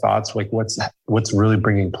gather my thoughts. What's really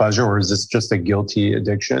bringing pleasure, or is this just a guilty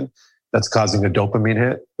addiction that's causing a dopamine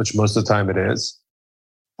hit, which most of the time it is?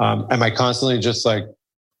 Am I constantly just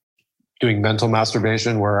doing mental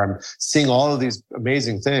masturbation where I'm seeing all of these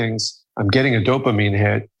amazing things? I'm getting a dopamine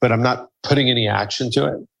hit, but I'm not putting any action to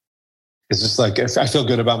it. It's just if I feel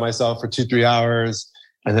good about myself for 2-3 hours,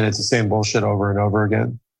 and then it's the same bullshit over and over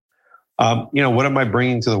again. What am I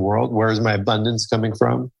bringing to the world? Where is my abundance coming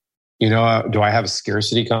from? Do I have a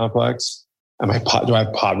scarcity complex? Do I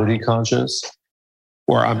have poverty conscious?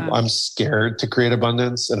 Or I'm scared to create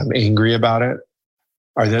abundance and I'm angry about it?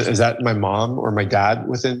 Is that my mom or my dad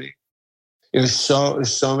within me? There's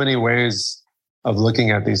so many ways of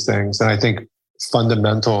looking at these things. And I think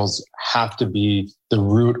fundamentals have to be the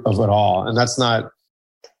root of it all. And that's not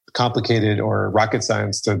complicated or rocket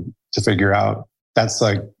science to figure out. That's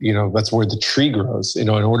that's where the tree grows. In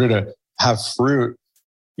order to have fruit,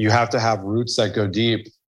 you have to have roots that go deep.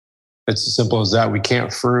 It's as simple as that. We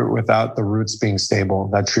can't fruit without the roots being stable.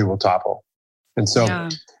 That tree will topple. And so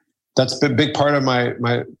that's a big part of my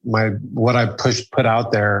what I put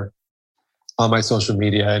out there on my social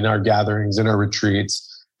media, in our gatherings, in our retreats.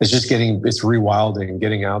 It's just it's rewilding,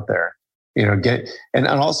 getting out there, and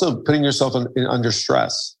also putting yourself under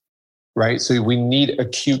stress, right? So we need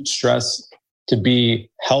acute stress to be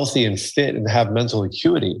healthy and fit and have mental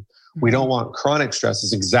acuity. We don't want chronic stress.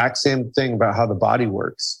 It's the exact same thing about how the body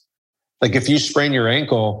works. If you sprain your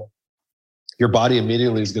ankle, your body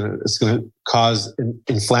immediately is going to cause an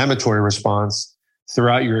inflammatory response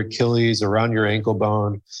throughout your Achilles, around your ankle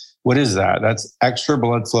bone. What is that? That's extra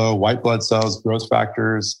blood flow, white blood cells, growth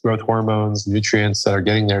factors, growth hormones, nutrients that are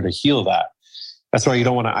getting there to heal that. That's why you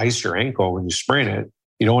don't want to ice your ankle when you sprain it.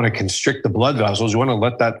 You don't want to constrict the blood vessels. You want to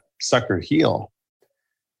let that sucker heal.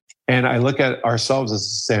 And I look at ourselves as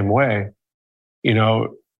the same way.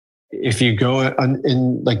 If you go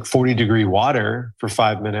in 40-degree water for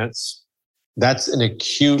 5 minutes, that's an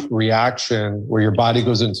acute reaction where your body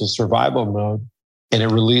goes into survival mode. And it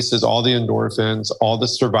releases all the endorphins, all the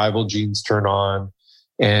survival genes turn on,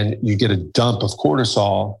 and you get a dump of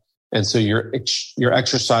cortisol. And so you're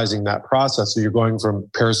exercising that process. So you're going from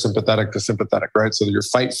parasympathetic to sympathetic, right? So your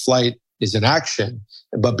fight flight is in action.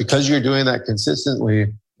 But because you're doing that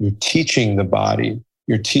consistently, you're teaching the body.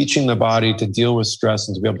 You're teaching the body to deal with stress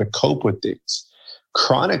and to be able to cope with things.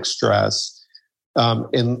 Chronic stress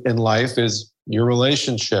in life is your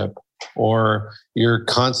relationship, or your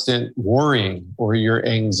constant worrying, or your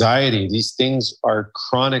anxiety. These things are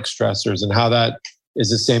chronic stressors, and how that is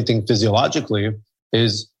the same thing physiologically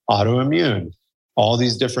is autoimmune. All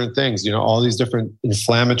these different things, all these different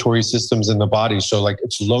inflammatory systems in the body. So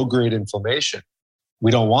it's low-grade inflammation.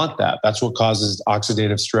 We don't want that. That's what causes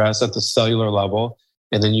oxidative stress at the cellular level.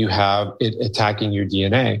 And then you have it attacking your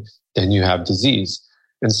DNA. Then you have disease.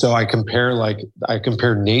 And so I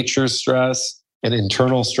compare nature's stress and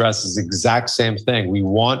internal stress is the exact same thing. We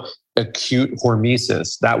want acute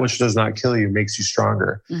hormesis. That which does not kill you makes you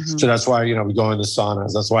stronger. Mm-hmm. So that's why, we go into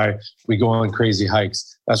saunas. That's why we go on crazy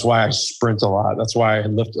hikes. That's why I sprint a lot. That's why I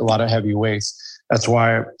lift a lot of heavy weights. That's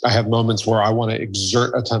why I have moments where I want to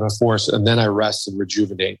exert a ton of force and then I rest and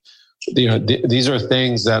rejuvenate. These are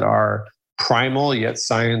things that are primal, yet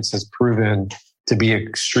science has proven to be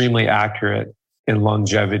extremely accurate in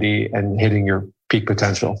longevity and hitting your peak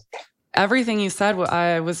potential. Everything you said,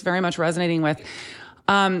 I was very much resonating with.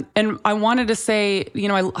 And I wanted to say,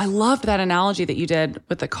 I loved that analogy that you did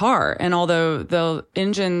with the car and all the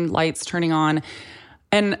engine lights turning on.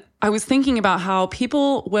 And I was thinking about how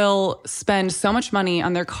people will spend so much money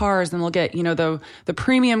on their cars and they'll get, the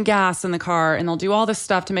premium gas in the car and they'll do all this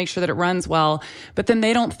stuff to make sure that it runs well. But then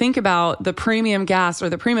they don't think about the premium gas or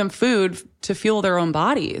the premium food to fuel their own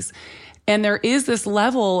bodies. And there is this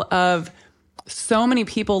level of so many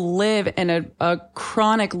people live in a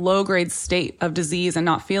chronic low-grade state of disease and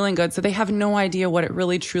not feeling good. So they have no idea what it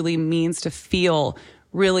really truly means to feel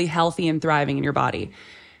really healthy and thriving in your body.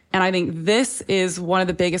 And I think this is one of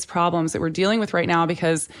the biggest problems that we're dealing with right now,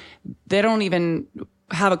 because they don't even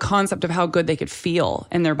have a concept of how good they could feel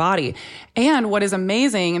in their body. And what is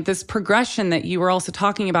amazing, this progression that you were also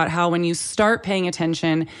talking about, how when you start paying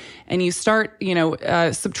attention and you start,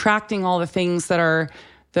 subtracting all the things that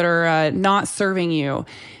are not serving you,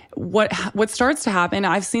 what starts to happen,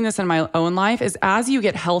 I've seen this in my own life, is as you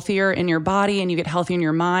get healthier in your body and you get healthier in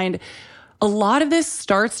your mind, a lot of this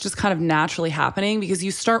starts just kind of naturally happening because you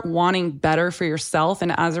start wanting better for yourself.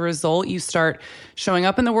 And as a result, you start showing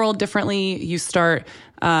up in the world differently. You start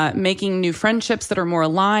making new friendships that are more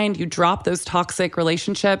aligned. You drop those toxic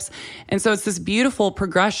relationships. And so it's this beautiful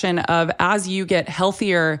progression of, as you get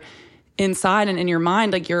healthier inside and in your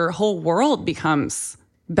mind, like your whole world becomes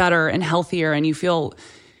better and healthier, and you feel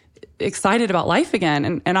excited about life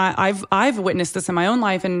again. And I've witnessed this in my own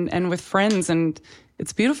life and with friends, and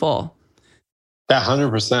it's beautiful. That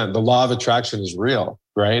 100%. The law of attraction is real,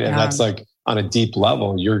 right? And that's like on a deep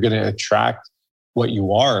level, you're going to attract what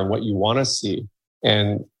you are and what you want to see.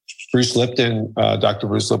 And Bruce Lipton, Dr.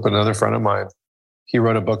 Bruce Lipton, another friend of mine, he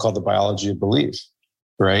wrote a book called The Biology of Belief,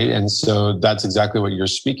 right? And so that's exactly what you're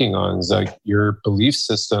speaking on, is like your belief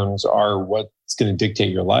systems are what's going to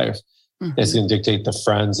dictate your life. Mm-hmm. It's going to dictate the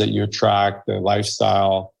friends that you attract, the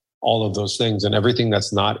lifestyle, all of those things. And everything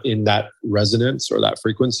that's not in that resonance or that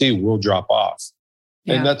frequency will drop off.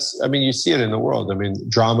 Yeah. And that's, you see it in the world.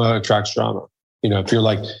 Drama attracts drama. If you're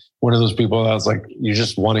like one of those people that's like, you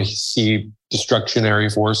just want to see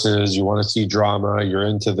destructionary forces, you want to see drama, you're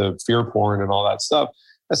into the fear porn and all that stuff,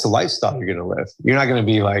 that's the lifestyle you're going to live. You're not going to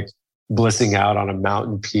be like blissing out on a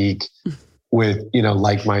mountain peak with,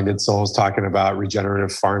 like-minded souls talking about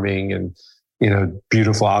regenerative farming and,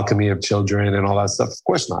 beautiful alchemy of children and all that stuff. Of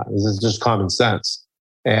course not. This is just common sense.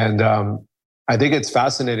 And, I think it's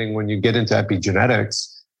fascinating when you get into epigenetics,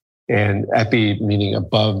 and epi meaning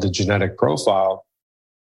above the genetic profile,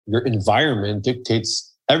 your environment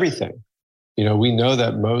dictates everything. We know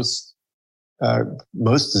that most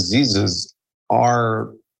diseases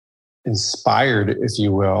are inspired, if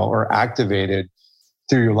you will, or activated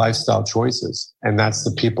through your lifestyle choices. And that's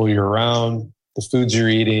the people you're around, the foods you're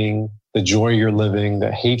eating, the joy you're living,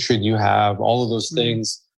 the hatred you have, all of those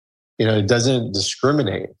things. It doesn't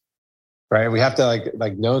discriminate. Right? We have to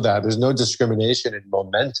like know that there's no discrimination in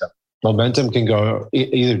momentum. Momentum can go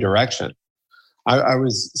either direction.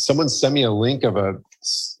 Someone sent me a link of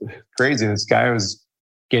crazy. This guy was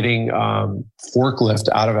getting forklift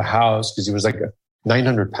out of a house because he was like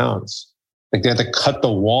 900 pounds. Like they had to cut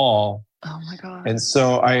the wall. Oh my God. And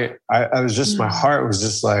so I was just, my heart was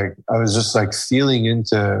just like, I was just like feeling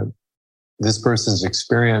into this person's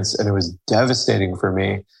experience, and it was devastating for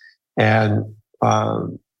me. And,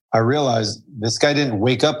 I realized this guy didn't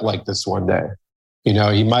wake up like this one day. He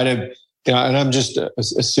might have, and I'm just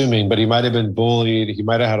assuming, but he might have been bullied. He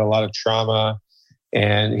might have had a lot of trauma,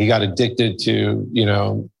 and he got addicted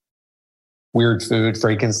to, weird food,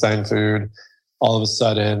 Frankenstein food. All of a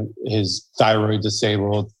sudden, his thyroid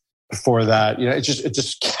disabled. Before that, it's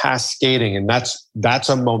just cascading, and that's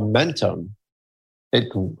a momentum.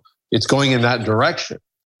 It's going in that direction,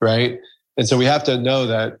 right? And so we have to know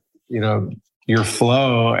that, your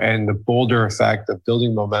flow and the boulder effect of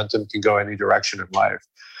building momentum can go any direction in life.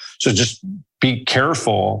 So just be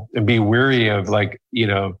careful and be wary of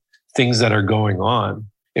things that are going on.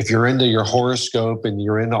 If you're into your horoscope and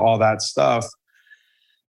you're into all that stuff,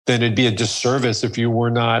 then it'd be a disservice if you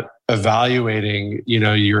were not evaluating,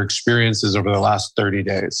 your experiences over the last 30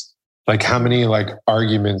 days. Like how many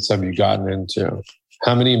arguments have you gotten into?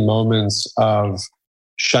 How many moments of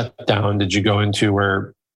shutdown did you go into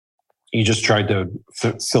where you just tried to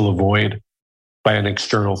fill a void by an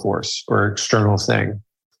external force or external thing?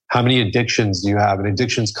 How many addictions do you have? And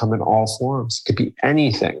addictions come in all forms. It could be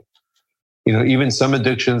anything. Even some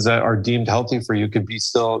addictions that are deemed healthy for you could be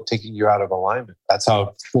still taking you out of alignment. That's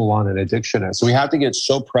how full on an addiction is. So we have to get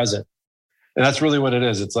so present. And that's really what it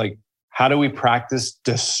is. It's like, how do we practice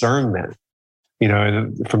discernment?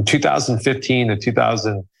 From 2015 to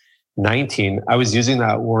 2019, I was using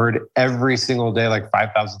that word every single day, like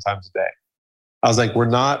 5,000 times a day. I was like, we're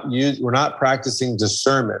not practicing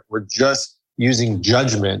discernment. We're just using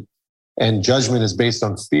judgment, and judgment is based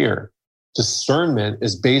on fear. Discernment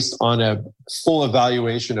is based on a full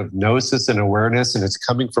evaluation of gnosis and awareness, and it's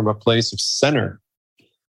coming from a place of center.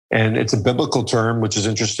 And it's a biblical term, which is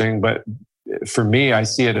interesting, but for me, I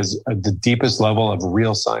see it as the deepest level of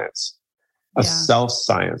real science, of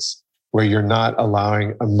self-science, where you're not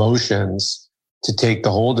allowing emotions to take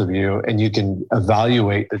the hold of you, and you can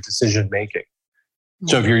evaluate the decision making.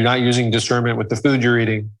 So if you're not using discernment with the food you're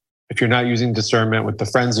eating, if you're not using discernment with the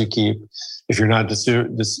friends you keep, if you're not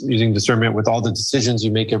using discernment with all the decisions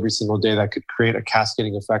you make every single day that could create a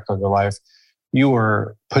cascading effect on your life, you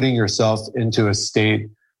are putting yourself into a state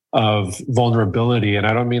of vulnerability. And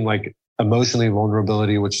I don't mean like emotionally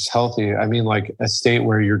vulnerability, which is healthy. I mean like a state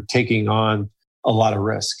where you're taking on a lot of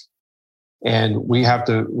risk. And we have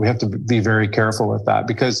to be very careful with that,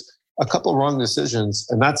 because a couple of wrong decisions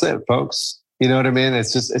and that's it, folks. You know what I mean?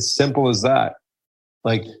 It's just as simple as that.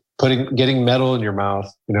 Like getting metal in your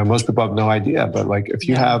mouth. You know, most people have no idea, but like if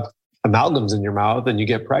you have amalgams in your mouth and you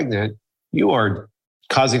get pregnant, you are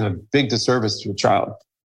causing a big disservice to a child.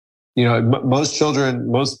 You know, most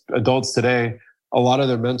children, most adults today, a lot of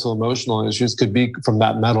their mental, emotional issues could be from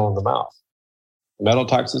that metal in the mouth, metal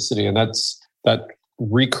toxicity. And that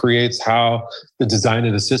recreates how the design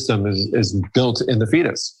of the system is built in the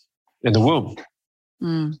fetus, in the womb.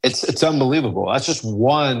 It's unbelievable. That's just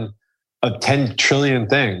one of 10 trillion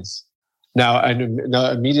things. Now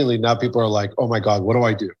immediately people are like, oh my God, what do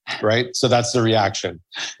I do? Right? So that's the reaction.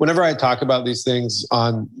 Whenever I talk about these things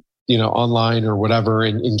on, online or whatever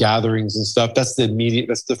in gatherings and stuff, that's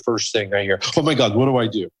the first thing I hear. Oh my God, what do I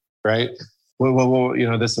do? Right? Well,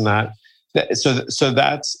 this and that. So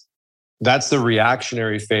that's the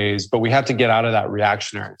reactionary phase, but we have to get out of that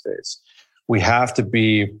reactionary phase. We have to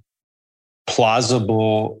be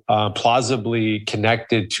plausibly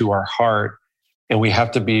connected to our heart. And we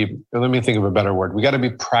have to be, let me think of a better word. We got to be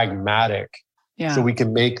pragmatic so we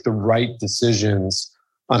can make the right decisions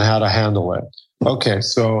on how to handle it. Okay,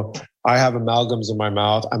 so I have amalgams in my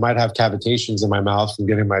mouth. I might have cavitations in my mouth from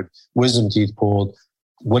getting my wisdom teeth pulled.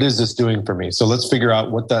 What is this doing for me? So let's figure out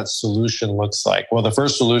what that solution looks like. Well, the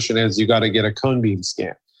first solution is you got to get a cone beam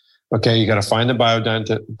scan. Okay, you got to find a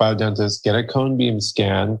biodentist, get a cone beam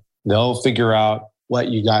scan. They'll figure out what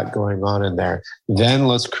you got going on in there. Then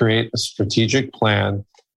let's create a strategic plan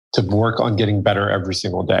to work on getting better every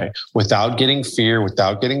single day without getting fear,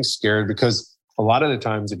 without getting scared. Because a lot of the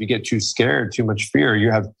times, if you get too scared, too much fear, you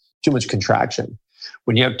have too much contraction.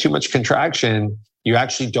 When you have too much contraction, you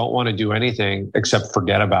actually don't want to do anything except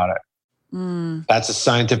forget about it. That's a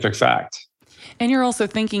scientific fact. And you're also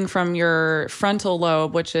thinking from your frontal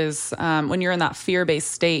lobe, which is when you're in that fear-based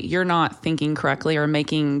state, you're not thinking correctly or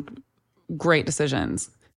making great decisions.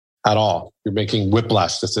 At all. You're making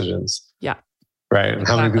whiplash decisions. Yeah. Right. And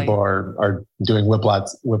how many people are doing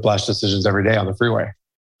whiplash decisions every day on the freeway?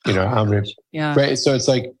 How many? Yeah. Right. So it's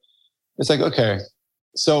like, okay.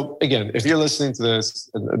 So again, if you're listening to this,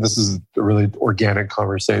 and this is a really organic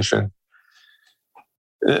conversation,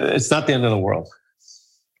 it's not the end of the world.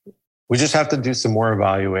 We just have to do some more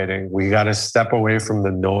evaluating. We got to step away from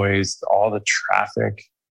the noise, all the traffic,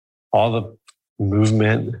 all the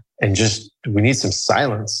movement, and we need some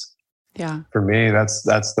silence. Yeah. For me, that's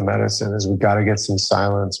the medicine. Is we got to get some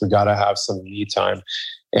silence. We got to have some me time,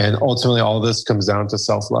 and ultimately, all this comes down to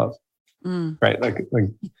self-love, right? Like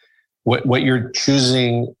what you're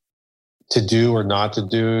choosing to do or not to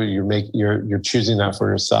do, you're choosing that for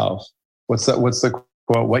yourself. What's the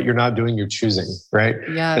quote? What you're not doing, you're choosing, right?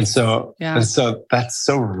 Yeah. And so that's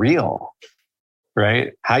so real,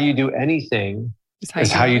 right? How you do anything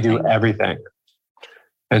is how you do everything.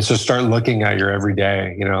 And so start looking at your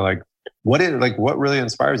everyday, what really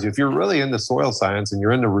inspires you. If you're really into soil science and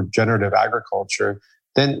you're into regenerative agriculture,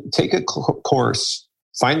 then take a course,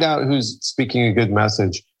 find out who's speaking a good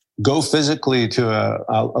message, go physically to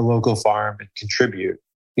a local farm and contribute.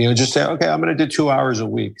 Just say, okay, I'm going to do 2 hours a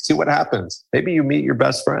week. See what happens. Maybe you meet your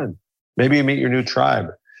best friend. Maybe you meet your new tribe.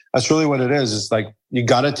 That's really what it is. It's like, you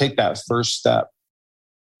got to take that first step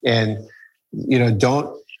and,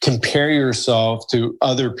 don't compare yourself to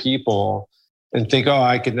other people and think, oh,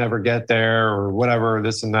 I could never get there or whatever,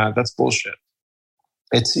 this and that. That's bullshit.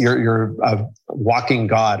 It's you're a walking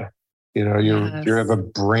God. You have a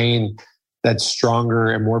brain that's stronger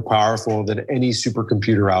and more powerful than any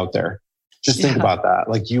supercomputer out there. Just think about that.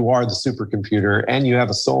 Like, you are the supercomputer and you have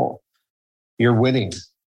a soul. You're winning.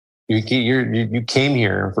 You came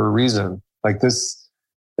here for a reason. Like this,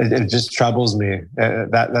 it just troubles me.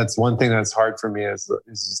 That's one thing that's hard for me is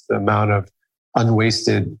just the amount of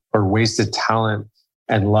unwasted or wasted talent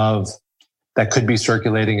and love that could be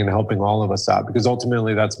circulating and helping all of us out. Because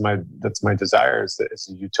ultimately, that's my desire is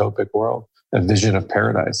a utopic world, a vision of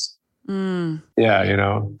paradise.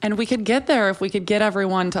 Yeah, And we could get there if we could get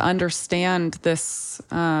everyone to understand this,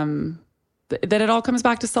 that it all comes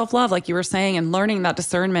back to self-love, like you were saying, and learning that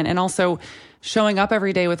discernment and also showing up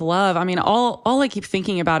every day with love. I mean, all I keep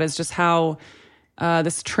thinking about is just how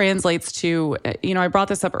this translates to, I brought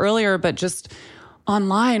this up earlier, but just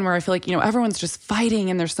online where I feel like, everyone's just fighting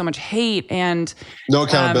and there's so much hate and no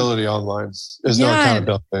accountability online. There's no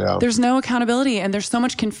accountability. Yeah. There's no accountability and there's so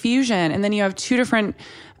much confusion. And then you have two different,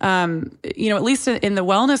 at least in the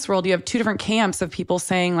wellness world, you have two different camps of people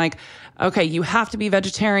saying like, okay, you have to be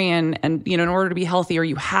vegetarian and, in order to be healthy, or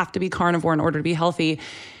you have to be carnivore in order to be healthy.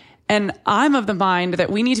 And I'm of the mind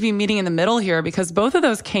that we need to be meeting in the middle here, because both of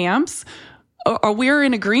those camps we're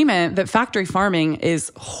in agreement that factory farming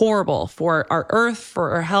is horrible for our earth,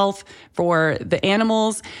 for our health, for the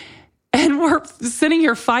animals. And we're sitting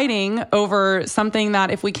here fighting over something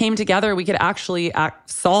that if we came together, we could actually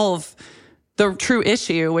solve the true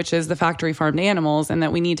issue, which is the factory farmed animals, and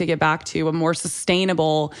that we need to get back to a more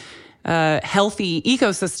sustainable, healthy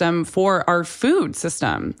ecosystem for our food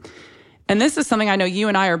system. And this is something I know you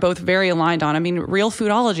and I are both very aligned on. I mean, real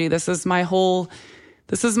foodology, this is my whole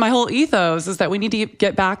ethos, is that we need to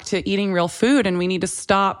get back to eating real food, and we need to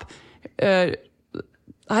stop. It's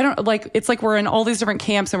like we're in all these different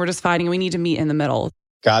camps and we're just fighting, and we need to meet in the middle.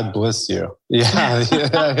 God bless you.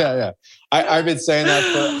 Yeah. I've been saying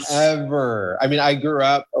that forever. I mean, I grew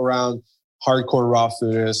up around hardcore raw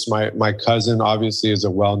foodists. My cousin obviously is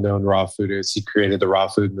a well-known raw foodist. He created the raw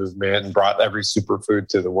food movement and brought every superfood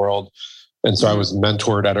to the world. And so I was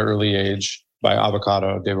mentored at an early age by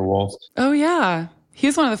Avocado, David Wolf. Oh yeah.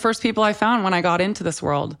 He's one of the first people I found when I got into this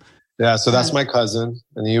world. Yeah. So that's my cousin.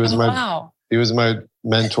 And he was he was my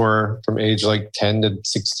mentor from age like 10 to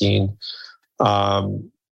 16.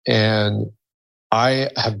 And I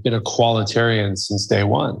have been a qualitarian since day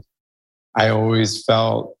one. I always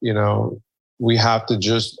felt, we have to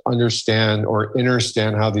just understand or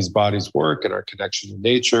understand how these bodies work and our connection to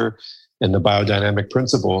nature and the biodynamic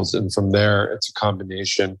principles. And from there, it's a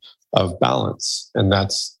combination of balance. And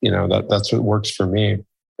that's, that's what works for me.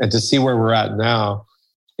 And to see where we're at now,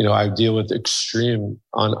 I deal with extreme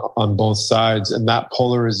on both sides, and that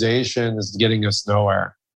polarization is getting us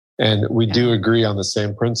nowhere. And we do agree on the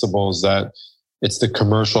same principles, that it's the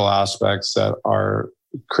commercial aspects that are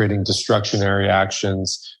creating destructionary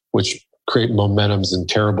actions, which create momentums in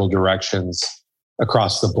terrible directions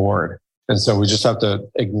across the board. And so we just have to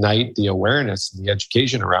ignite the awareness and the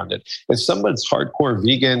education around it. If someone's hardcore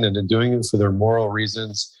vegan and they're doing it for their moral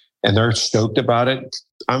reasons and they're stoked about it,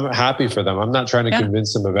 I'm happy for them. I'm not trying to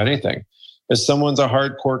convince them of anything. If someone's a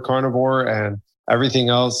hardcore carnivore and everything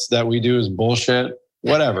else that we do is bullshit,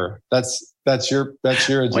 whatever. That's your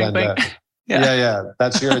agenda. Yeah.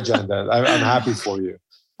 That's your agenda. I'm happy for you.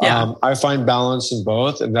 Yeah. I find balance in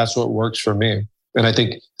both, and that's what works for me. And I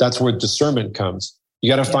think that's where discernment comes. You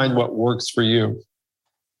got to find what works for you.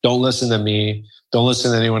 Don't listen to me. Don't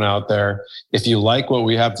listen to anyone out there. If you like what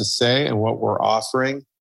we have to say and what we're offering,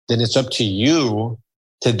 then it's up to you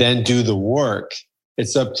to then do the work.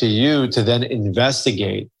 It's up to you to then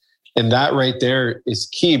investigate. And that right there is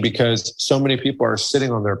key, because so many people are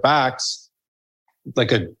sitting on their backs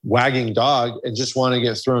like a wagging dog and just want to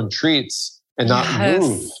get thrown treats and not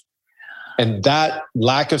move. And that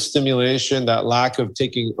lack of stimulation, that lack of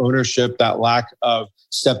taking ownership, that lack of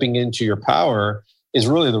stepping into your power is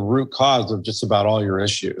really the root cause of just about all your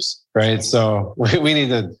issues, right? So we need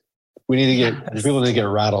to get, people need to get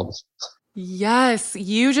rattled. Yes.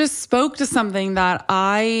 You just spoke to something that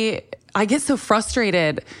I get so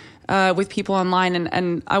frustrated with people online.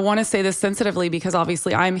 And I want to say this sensitively, because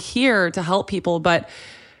obviously I'm here to help people, but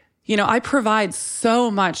I provide so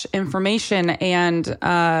much information, and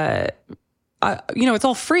it's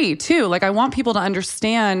all free too. Like, I want people to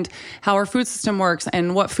understand how our food system works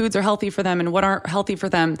and what foods are healthy for them and what aren't healthy for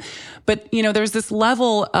them. But, there's this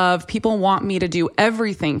level of people want me to do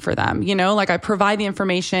everything for them. Like, I provide the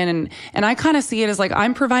information, and I kind of see it as like,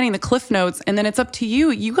 I'm providing the cliff notes, and then it's up to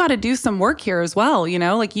you. You got to do some work here as well.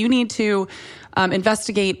 Like, you need to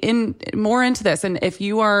investigate more into this. And if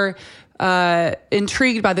you are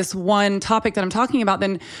intrigued by this one topic that I'm talking about,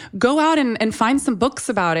 then go out and find some books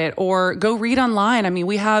about it, or go read online. I mean,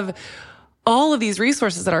 we have all of these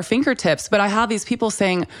resources at our fingertips, but I have these people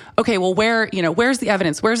saying, okay, well, where's the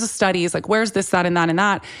evidence? Where's the studies? Like, where's this, that, and that, and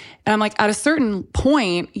that? And I'm like, at a certain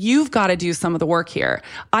point, you've got to do some of the work here.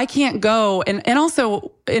 I can't go. And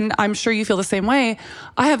also, and I'm sure you feel the same way,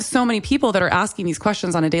 I have so many people that are asking these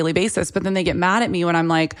questions on a daily basis, but then they get mad at me when I'm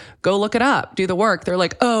like, go look it up, do the work. They're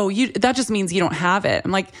like, oh, that just means you don't have it.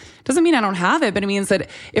 I'm like, doesn't mean I don't have it, but it means that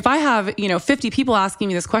if I have, 50 people asking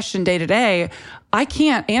me this question day to day, I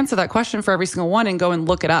can't answer that question for every single one and go and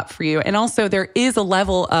look it up for you. And also, there is a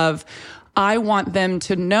level of, I want them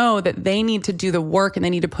to know that they need to do the work, and they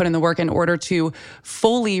need to put in the work in order to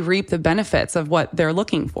fully reap the benefits of what they're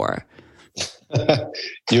looking for.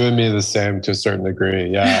 You and me the same to a certain degree.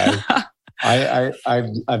 Yeah.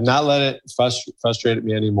 I've not let it frustrate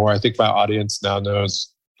me anymore. I think my audience now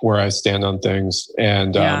knows where I stand on things,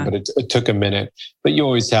 and but it took a minute. But you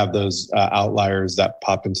always have those outliers that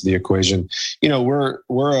pop into the equation. You know,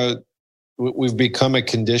 we've become a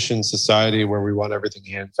conditioned society where we want everything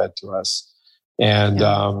hand fed to us, and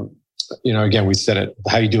you know, again, we said it: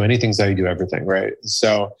 how you do anything is how you do everything, right?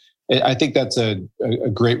 So I think that's a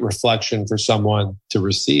great reflection for someone to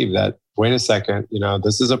receive. That, wait a second, you know,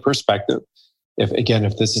 this is a perspective.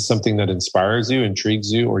 If this is something that inspires you,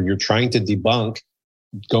 intrigues you, or you're trying to debunk,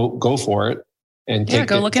 go for it and take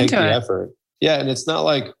the effort. Yeah. And it's not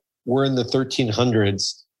like we're in the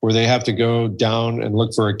 1300s where they have to go down and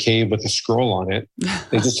look for a cave with a scroll on it.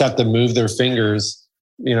 They just have to move their fingers,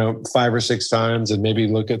 you know, 5 or 6 times and maybe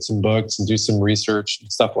look at some books and do some research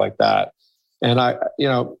and stuff like that. And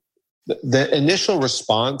the initial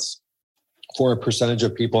response for a percentage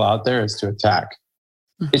of people out there is to attack.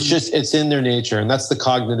 Mm-hmm. It's in their nature. And that's the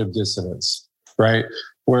cognitive dissonance, right?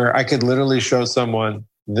 Where I could literally show someone,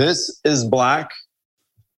 this is black.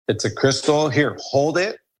 It's a crystal. Here, hold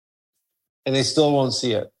it. And they still won't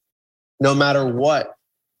see it, no matter what.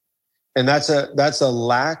 And that's a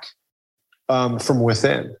lack from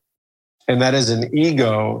within. And that is an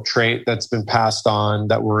ego trait that's been passed on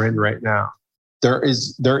that we're in right now. There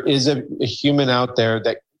is a human out there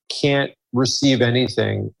that can't receive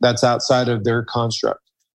anything that's outside of their construct.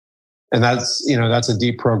 And that's a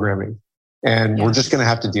deep programming. And we're just going to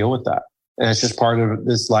have to deal with that. And it's just part of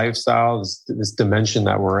this lifestyle, this dimension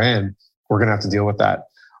that we're in. We're going to have to deal with that.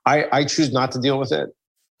 I choose not to deal with it.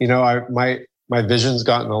 You know, my vision's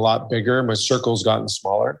gotten a lot bigger. My circle's gotten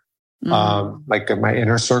smaller. Like my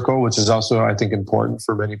inner circle, which is also, I think, important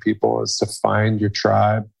for many people, is to find your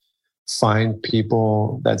tribe, find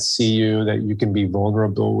people that see you, that you can be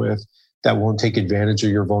vulnerable with, that won't take advantage of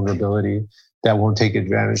your vulnerability, that won't take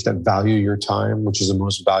advantage, that value your time, which is the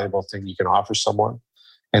most valuable thing you can offer someone.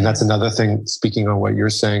 And that's another thing, speaking on what you're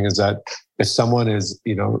saying, is that if someone is,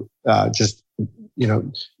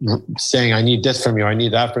 saying, I need this from you, I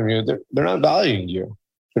need that from you, they're not valuing you.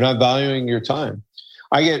 They're not valuing your time.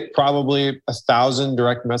 I get probably 1,000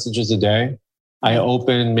 direct messages a day. I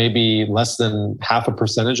open maybe less than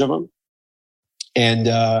 0.5% of them. And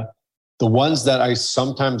the ones that I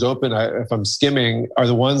sometimes open, if I'm skimming, are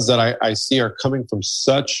the ones that I see are coming from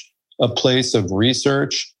such a place of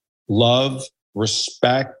research, love,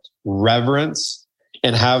 respect, reverence,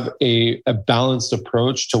 and have a balanced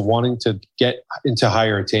approach to wanting to get into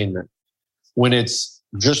higher attainment. When it's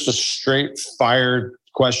just a straight fired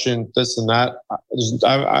question, this and that,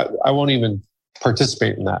 I won't even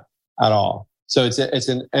participate in that at all. So it's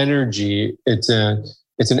an energy, it's an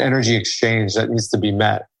energy exchange that needs to be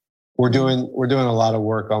met. We're doing a lot of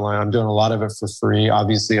work online. I'm doing a lot of it for free.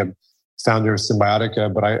 Obviously, I'm founder of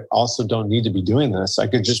Symbiotica, but I also don't need to be doing this. I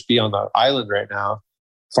could just be on the island right now,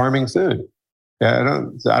 farming food. Yeah,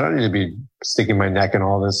 I don't need to be sticking my neck in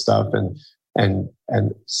all this stuff and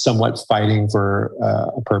somewhat fighting for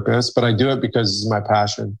a purpose. But I do it because this is my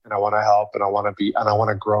passion, and I want to help, and I want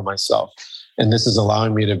to grow myself. And this is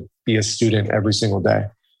allowing me to be a student every single day.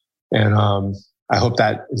 And I hope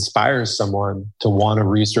that inspires someone to want to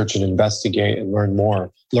research and investigate and learn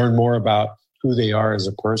more about who they are as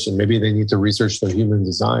a person. Maybe they need to research their human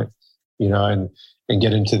design, and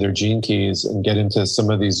get into their gene keys and get into some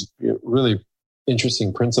of these really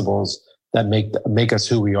interesting principles that make us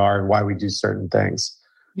who we are and why we do certain things.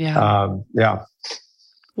 Yeah.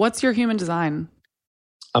 What's your human design?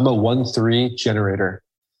 I'm a 1-3 generator,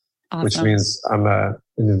 awesome. Which means I'm an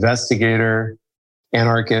investigator,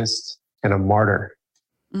 anarchist, and a martyr.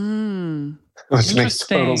 Which makes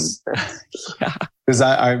total sense. Yeah. Because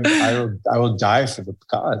I will die for the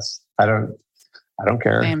cause. I don't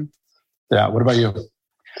care. Same. Yeah. What about you?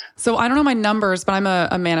 So I don't know my numbers, but I'm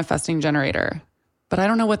a manifesting generator. But I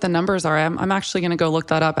don't know what the numbers are. I'm actually going to go look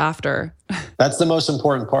that up after. That's the most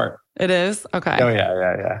important part. It is? Okay. Oh,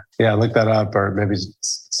 yeah. Yeah, look that up, or maybe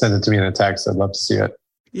send it to me in a text. I'd love to see it.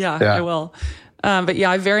 Yeah. I will. But yeah,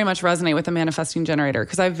 I very much resonate with the manifesting generator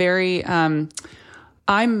because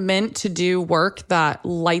I'm meant to do work that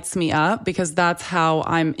lights me up because that's how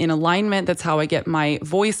I'm in alignment. That's how I get my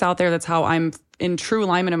voice out there. That's how I'm in true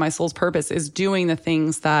alignment in my soul's purpose, is doing the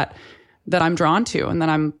things that I'm drawn to and that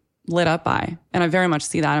I'm lit up by. And I very much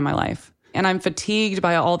see that in my life. And I'm fatigued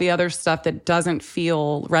by all the other stuff that doesn't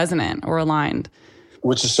feel resonant or aligned.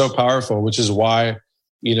 Which is so powerful, which is why,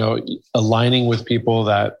 aligning with people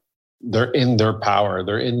that they're in their power,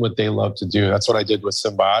 they're in what they love to do. That's what I did with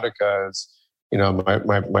Symbiotica. Is,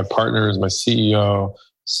 my partners, my CEO,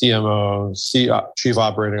 CMO, Chief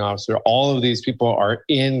Operating Officer, all of these people are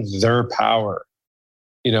in their power.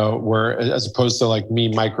 where as opposed to like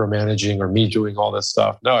me micromanaging or me doing all this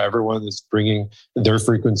stuff. No, everyone is bringing their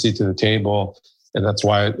frequency to the table. And that's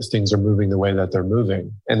why things are moving the way that they're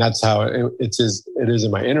moving. And that's how it is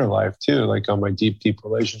in my inner life too, like on my deep, deep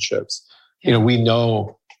relationships. Yeah. We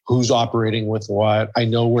know who's operating with what. I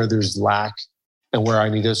know where there's lack and where I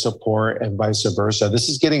need to support and vice versa. This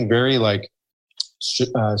is getting very like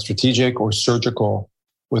strategic or surgical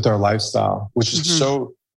with our lifestyle, which is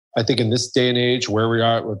so, I think in this day and age where we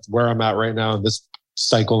are with where I'm at right now in this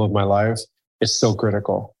cycle of my life, it's so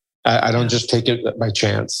critical. I don't just take it by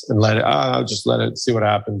chance and I'll just let it see what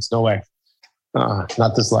happens. No way.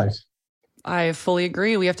 Not this life. I fully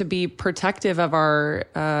agree. We have to be protective of our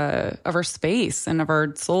space and of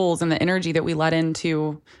our souls and the energy that we let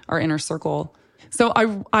into our inner circle. So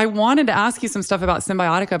I wanted to ask you some stuff about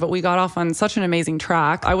Symbiotica, but we got off on such an amazing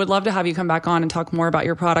track. I would love to have you come back on and talk more about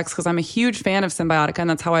your products because I'm a huge fan of Symbiotica, and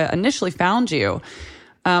that's how I initially found you.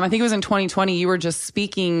 I think it was in 2020, you were just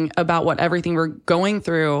speaking about what everything we're going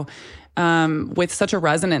through with such a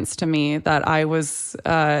resonance to me that I was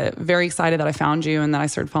very excited that I found you and that I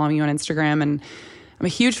started following you on Instagram. And I'm a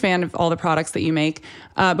huge fan of all the products that you make.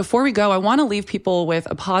 Before we go, I want to leave people with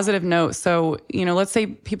a positive note. So, let's say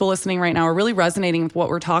people listening right now are really resonating with what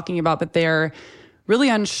we're talking about, but they're really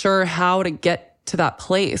unsure how to get to that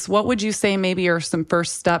place. What would you say maybe are some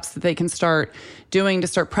first steps that they can start doing to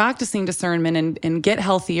start practicing discernment and get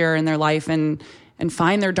healthier in their life and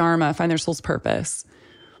find their dharma, find their soul's purpose?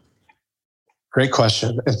 Great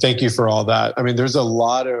question. And thank you for all that. I mean, there's a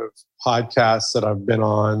lot of podcasts that I've been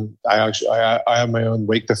on. I have my own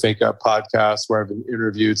Wake the Fake Up podcast where I've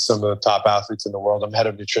interviewed some of the top athletes in the world. I'm head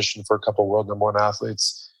of nutrition for a couple of world #1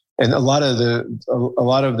 athletes. And a lot of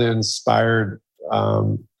the inspired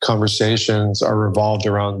conversations are revolved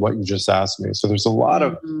around what you just asked me. So there's a lot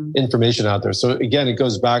of information out there. So again, it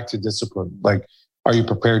goes back to discipline. Like, are you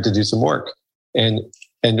prepared to do some work? And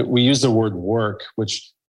we use the word work, which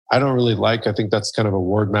I don't really like. I think that's kind of a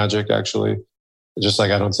word magic, actually. Just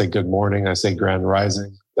like I don't say good morning, I say grand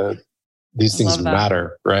rising. These things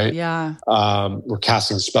matter, right? Yeah. We're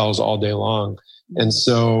casting spells all day long. And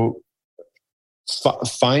so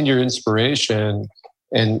find your inspiration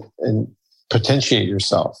and potentiate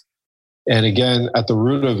yourself. And again, at the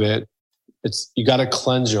root of it, you got to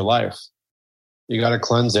cleanse your life. You got to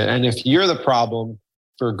cleanse it. And if you're the problem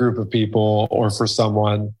for a group of people or for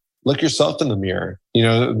someone, look yourself in the mirror.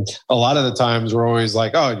 A lot of the times we're always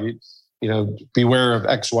like, beware of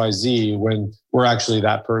XYZ when we're actually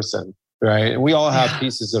that person, right? And we all have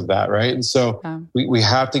pieces of that, right? And so we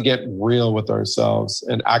have to get real with ourselves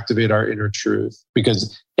and activate our inner truth,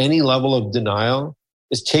 because any level of denial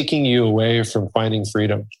is taking you away from finding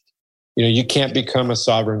freedom. You can't become a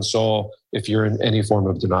sovereign soul if you're in any form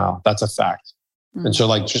of denial. That's a fact. And so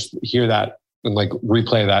just hear that and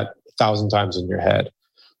replay that 1,000 times in your head.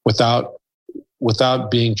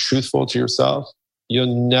 Without being truthful to yourself,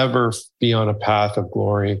 you'll never be on a path of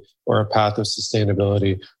glory or a path of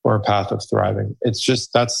sustainability or a path of thriving.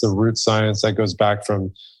 That's the root science that goes back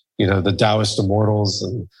from, the Taoist immortals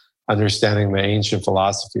and understanding the ancient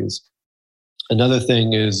philosophies. Another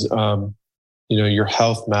thing is, your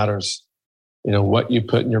health matters. What you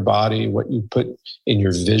put in your body, what you put in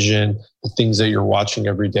your vision, the things that you're watching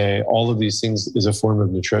every day, all of these things is a form of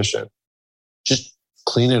nutrition. Just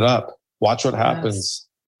clean it up. Watch what happens.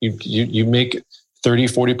 Yes. You make 30,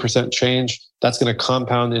 40% change. That's going to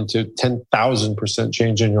compound into 10,000%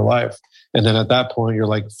 change in your life. And then at that point, you're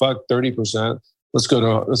like, fuck 30%. Let's go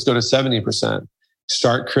to 70%.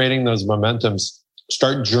 Start creating those momentums.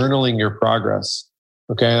 Start journaling your progress.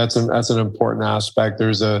 Okay. That's an important aspect.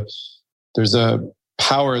 There's a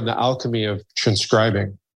power in the alchemy of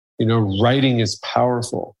transcribing. Writing is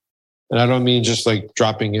powerful. And I don't mean just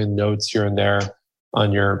dropping in notes here and there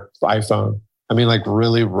on your iPhone. I mean,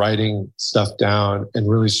 really writing stuff down and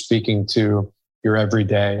really speaking to your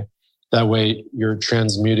everyday. That way you're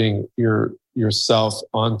transmuting yourself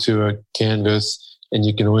onto a canvas, and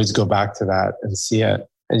you can always go back to that and see it.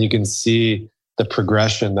 And you can see the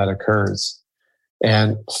progression that occurs.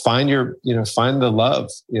 And find the love,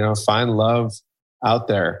 find love out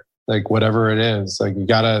there, whatever it is. I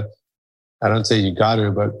don't say you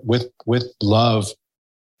gotta, but with love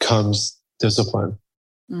comes discipline.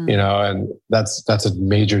 And that's a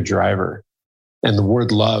major driver. And the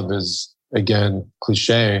word love is, again,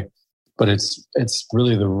 cliche, but it's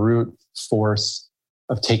really the root force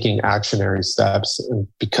of taking actionary steps and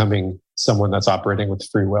becoming someone that's operating with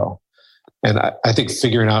free will. And I think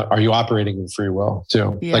figuring out, are you operating in free will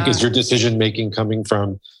too? Yeah. Is your decision making coming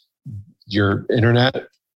from your internet,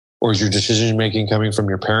 or is your decision making coming from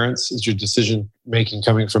your parents? Is your decision making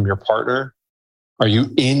coming from your partner? Are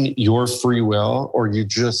you in your free will, or are you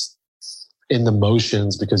just in the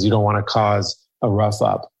motions because you don't want to cause a rough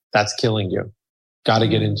up? That's killing you. Got to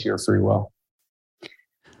get into your free will.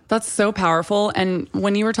 That's so powerful. And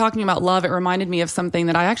when you were talking about love, it reminded me of something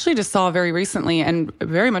that I actually just saw very recently and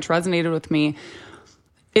very much resonated with me.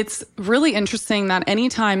 It's really interesting that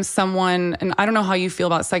anytime someone, and I don't know how you feel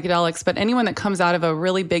about psychedelics, but anyone that comes out of a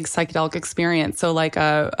really big psychedelic experience, so like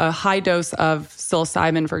a high dose of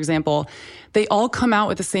psilocybin, for example, they all come out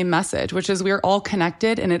with the same message, which is we're all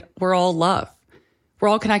connected and we're all love. We're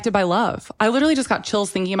all connected by love. I literally just got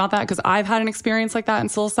chills thinking about that because I've had an experience like that in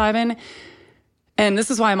psilocybin. And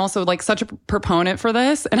this is why I'm also like such a proponent for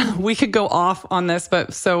this. And we could go off on this,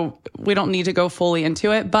 but so we don't need to go fully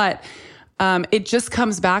into it. But it just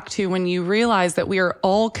comes back to when you realize that we are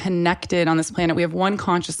all connected on this planet. We have one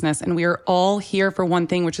consciousness and we are all here for one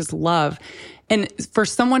thing, which is love. And for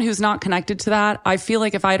someone who's not connected to that, I feel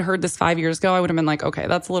like if I had heard this 5 years ago, I would have been like, okay,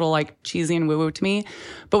 that's a little like cheesy and woo-woo to me.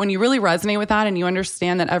 But when you really resonate with that and you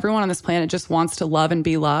understand that everyone on this planet just wants to love and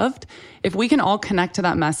be loved, if we can all connect to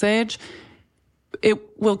that message,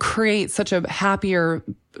 it will create such a happier,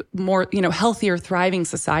 more, healthier, thriving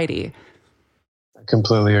society. I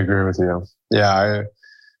completely agree with you. Yeah,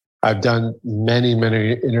 I've done many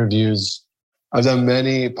interviews. I've done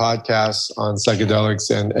many podcasts on psychedelics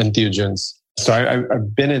and entheogens. So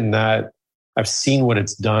I've been in that. I've seen what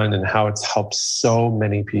it's done and how it's helped so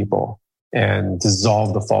many people and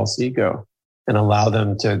dissolve the false ego and allow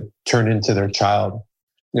them to turn into their child.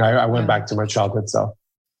 I went back to my childhood self.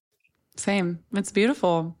 Same. It's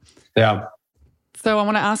beautiful. Yeah. So I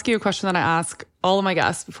want to ask you a question that I ask all of my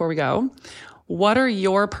guests before we go. What are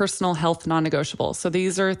your personal health non-negotiables? So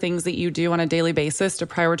these are things that you do on a daily basis to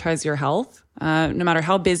prioritize your health, no matter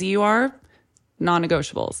how busy you are,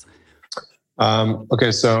 non-negotiables.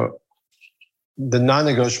 Okay, so the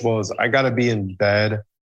non-negotiable is I got to be in bed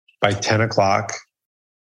by 10 o'clock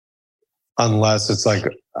unless it's like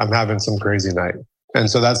I'm having some crazy night. And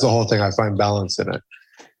so that's the whole thing. I find balance in it.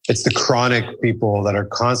 It's the chronic people that are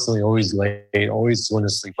constantly always late, always going to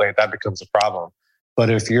sleep late. That becomes a problem. But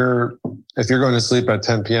if you're going to sleep at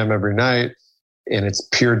 10 p.m. every night and it's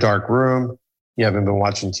pure dark room, you haven't been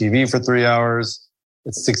watching TV for 3 hours,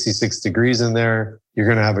 it's 66 degrees in there, you're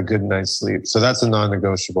going to have a good night's sleep. So that's a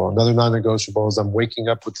non-negotiable. Another non-negotiable is I'm waking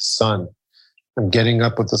up with the sun. I'm getting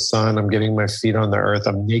up with the sun. I'm getting my feet on the earth.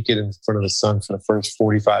 I'm naked in front of the sun for the first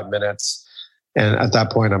 45 minutes. And at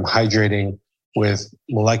that point, I'm hydrating with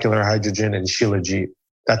molecular hydrogen and shilajit.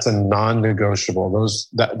 That's a non-negotiable.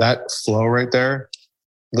 That flow right there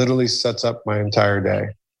literally sets up my entire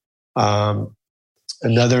day.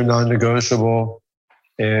 Another non-negotiable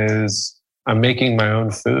is I'm making my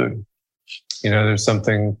own food. There's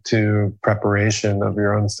something to preparation of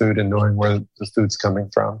your own food and knowing where the food's coming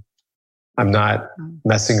from. I'm not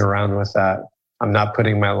messing around with that. I'm not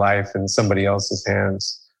putting my life in somebody else's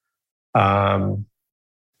hands. And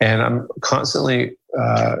I'm constantly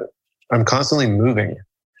moving.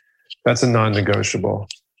 That's a non-negotiable.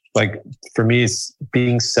 Like for me,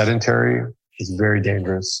 being sedentary is very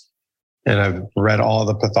dangerous. And I've read all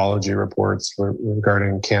the pathology reports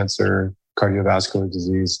regarding cancer, cardiovascular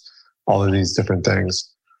disease, all of these different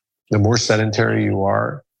things. The more sedentary you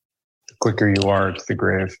are, the quicker you are to the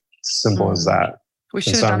grave. It's simple as that. We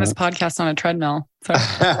should have done this podcast on a treadmill. So.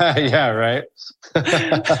 Yeah, right.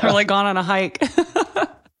 Or like gone on a hike.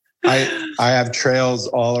 I have trails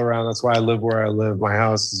all around. That's why I live where I live. My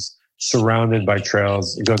house is surrounded by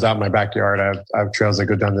trails. It goes out in my backyard. I have trails that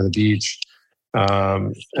go down to the beach.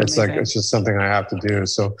 It's just something I have to do.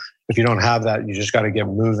 So if you don't have that, you just got to get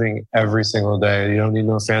moving every single day. You don't need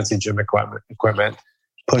no fancy gym equipment.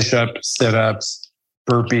 Push-ups, sit-ups,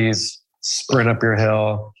 burpees, sprint up your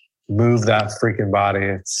hill, move that freaking body.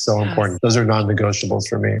 It's so important. Those are non-negotiables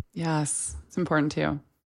for me. Yes, it's important too.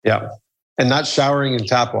 Yeah. And not showering in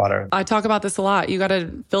tap water. I talk about this a lot. You got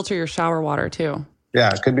to filter your shower water too. Yeah,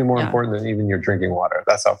 it could be more important than even your drinking water.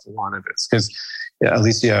 That's how full on it is. Because at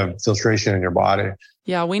least you have filtration in your body.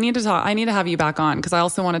 Yeah, we need to talk. I need to have you back on because I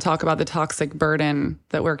also want to talk about the toxic burden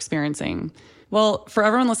that we're experiencing. Well, for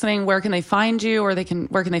everyone listening, where can they find you, or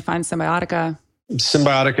where can they find Symbiotica?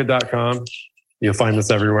 Symbiotica.com. You'll find us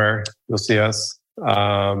everywhere. You'll see us.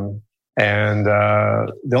 And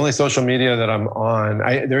the only social media that I'm on,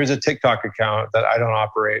 there is a TikTok account that I don't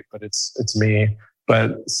operate, but it's me.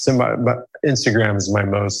 But Instagram is my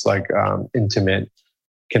most intimate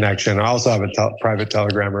connection. I also have a private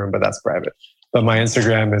Telegram room, but that's private. But my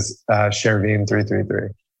Instagram is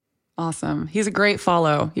Chervin333. Awesome. He's a great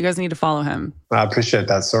follow. You guys need to follow him. I appreciate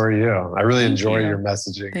that. So are you. I really enjoy your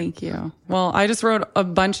messaging. Thank you. Well, I just wrote a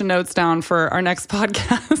bunch of notes down for our next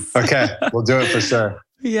podcast. Okay. We'll do it for sure.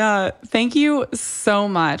 Yeah. Thank you so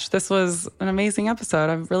much. This was an amazing episode.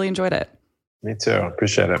 I've really enjoyed it. Me too.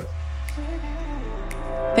 Appreciate it.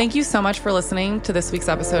 Thank you so much for listening to this week's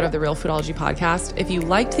episode of the Real Foodology Podcast. If you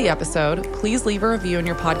liked the episode, please leave a review in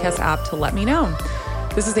your podcast app to let me know.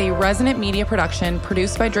 This is a Resonant Media production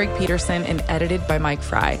produced by Drake Peterson and edited by Mike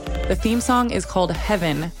Fry. The theme song is called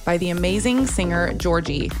Heaven by the amazing singer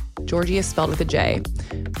Georgie. Georgie is spelled with a J.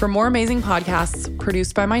 For more amazing podcasts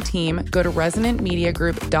produced by my team, go to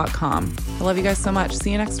resonantmediagroup.com. I love you guys so much.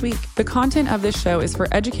 See you next week. The content of this show is for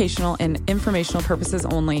educational and informational purposes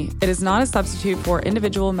only. It is not a substitute for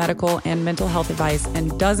individual medical and mental health advice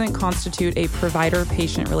and doesn't constitute a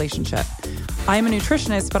provider-patient relationship. I am a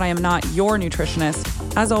nutritionist, but I am not your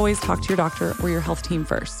nutritionist. As always, talk to your doctor or your health team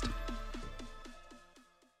first.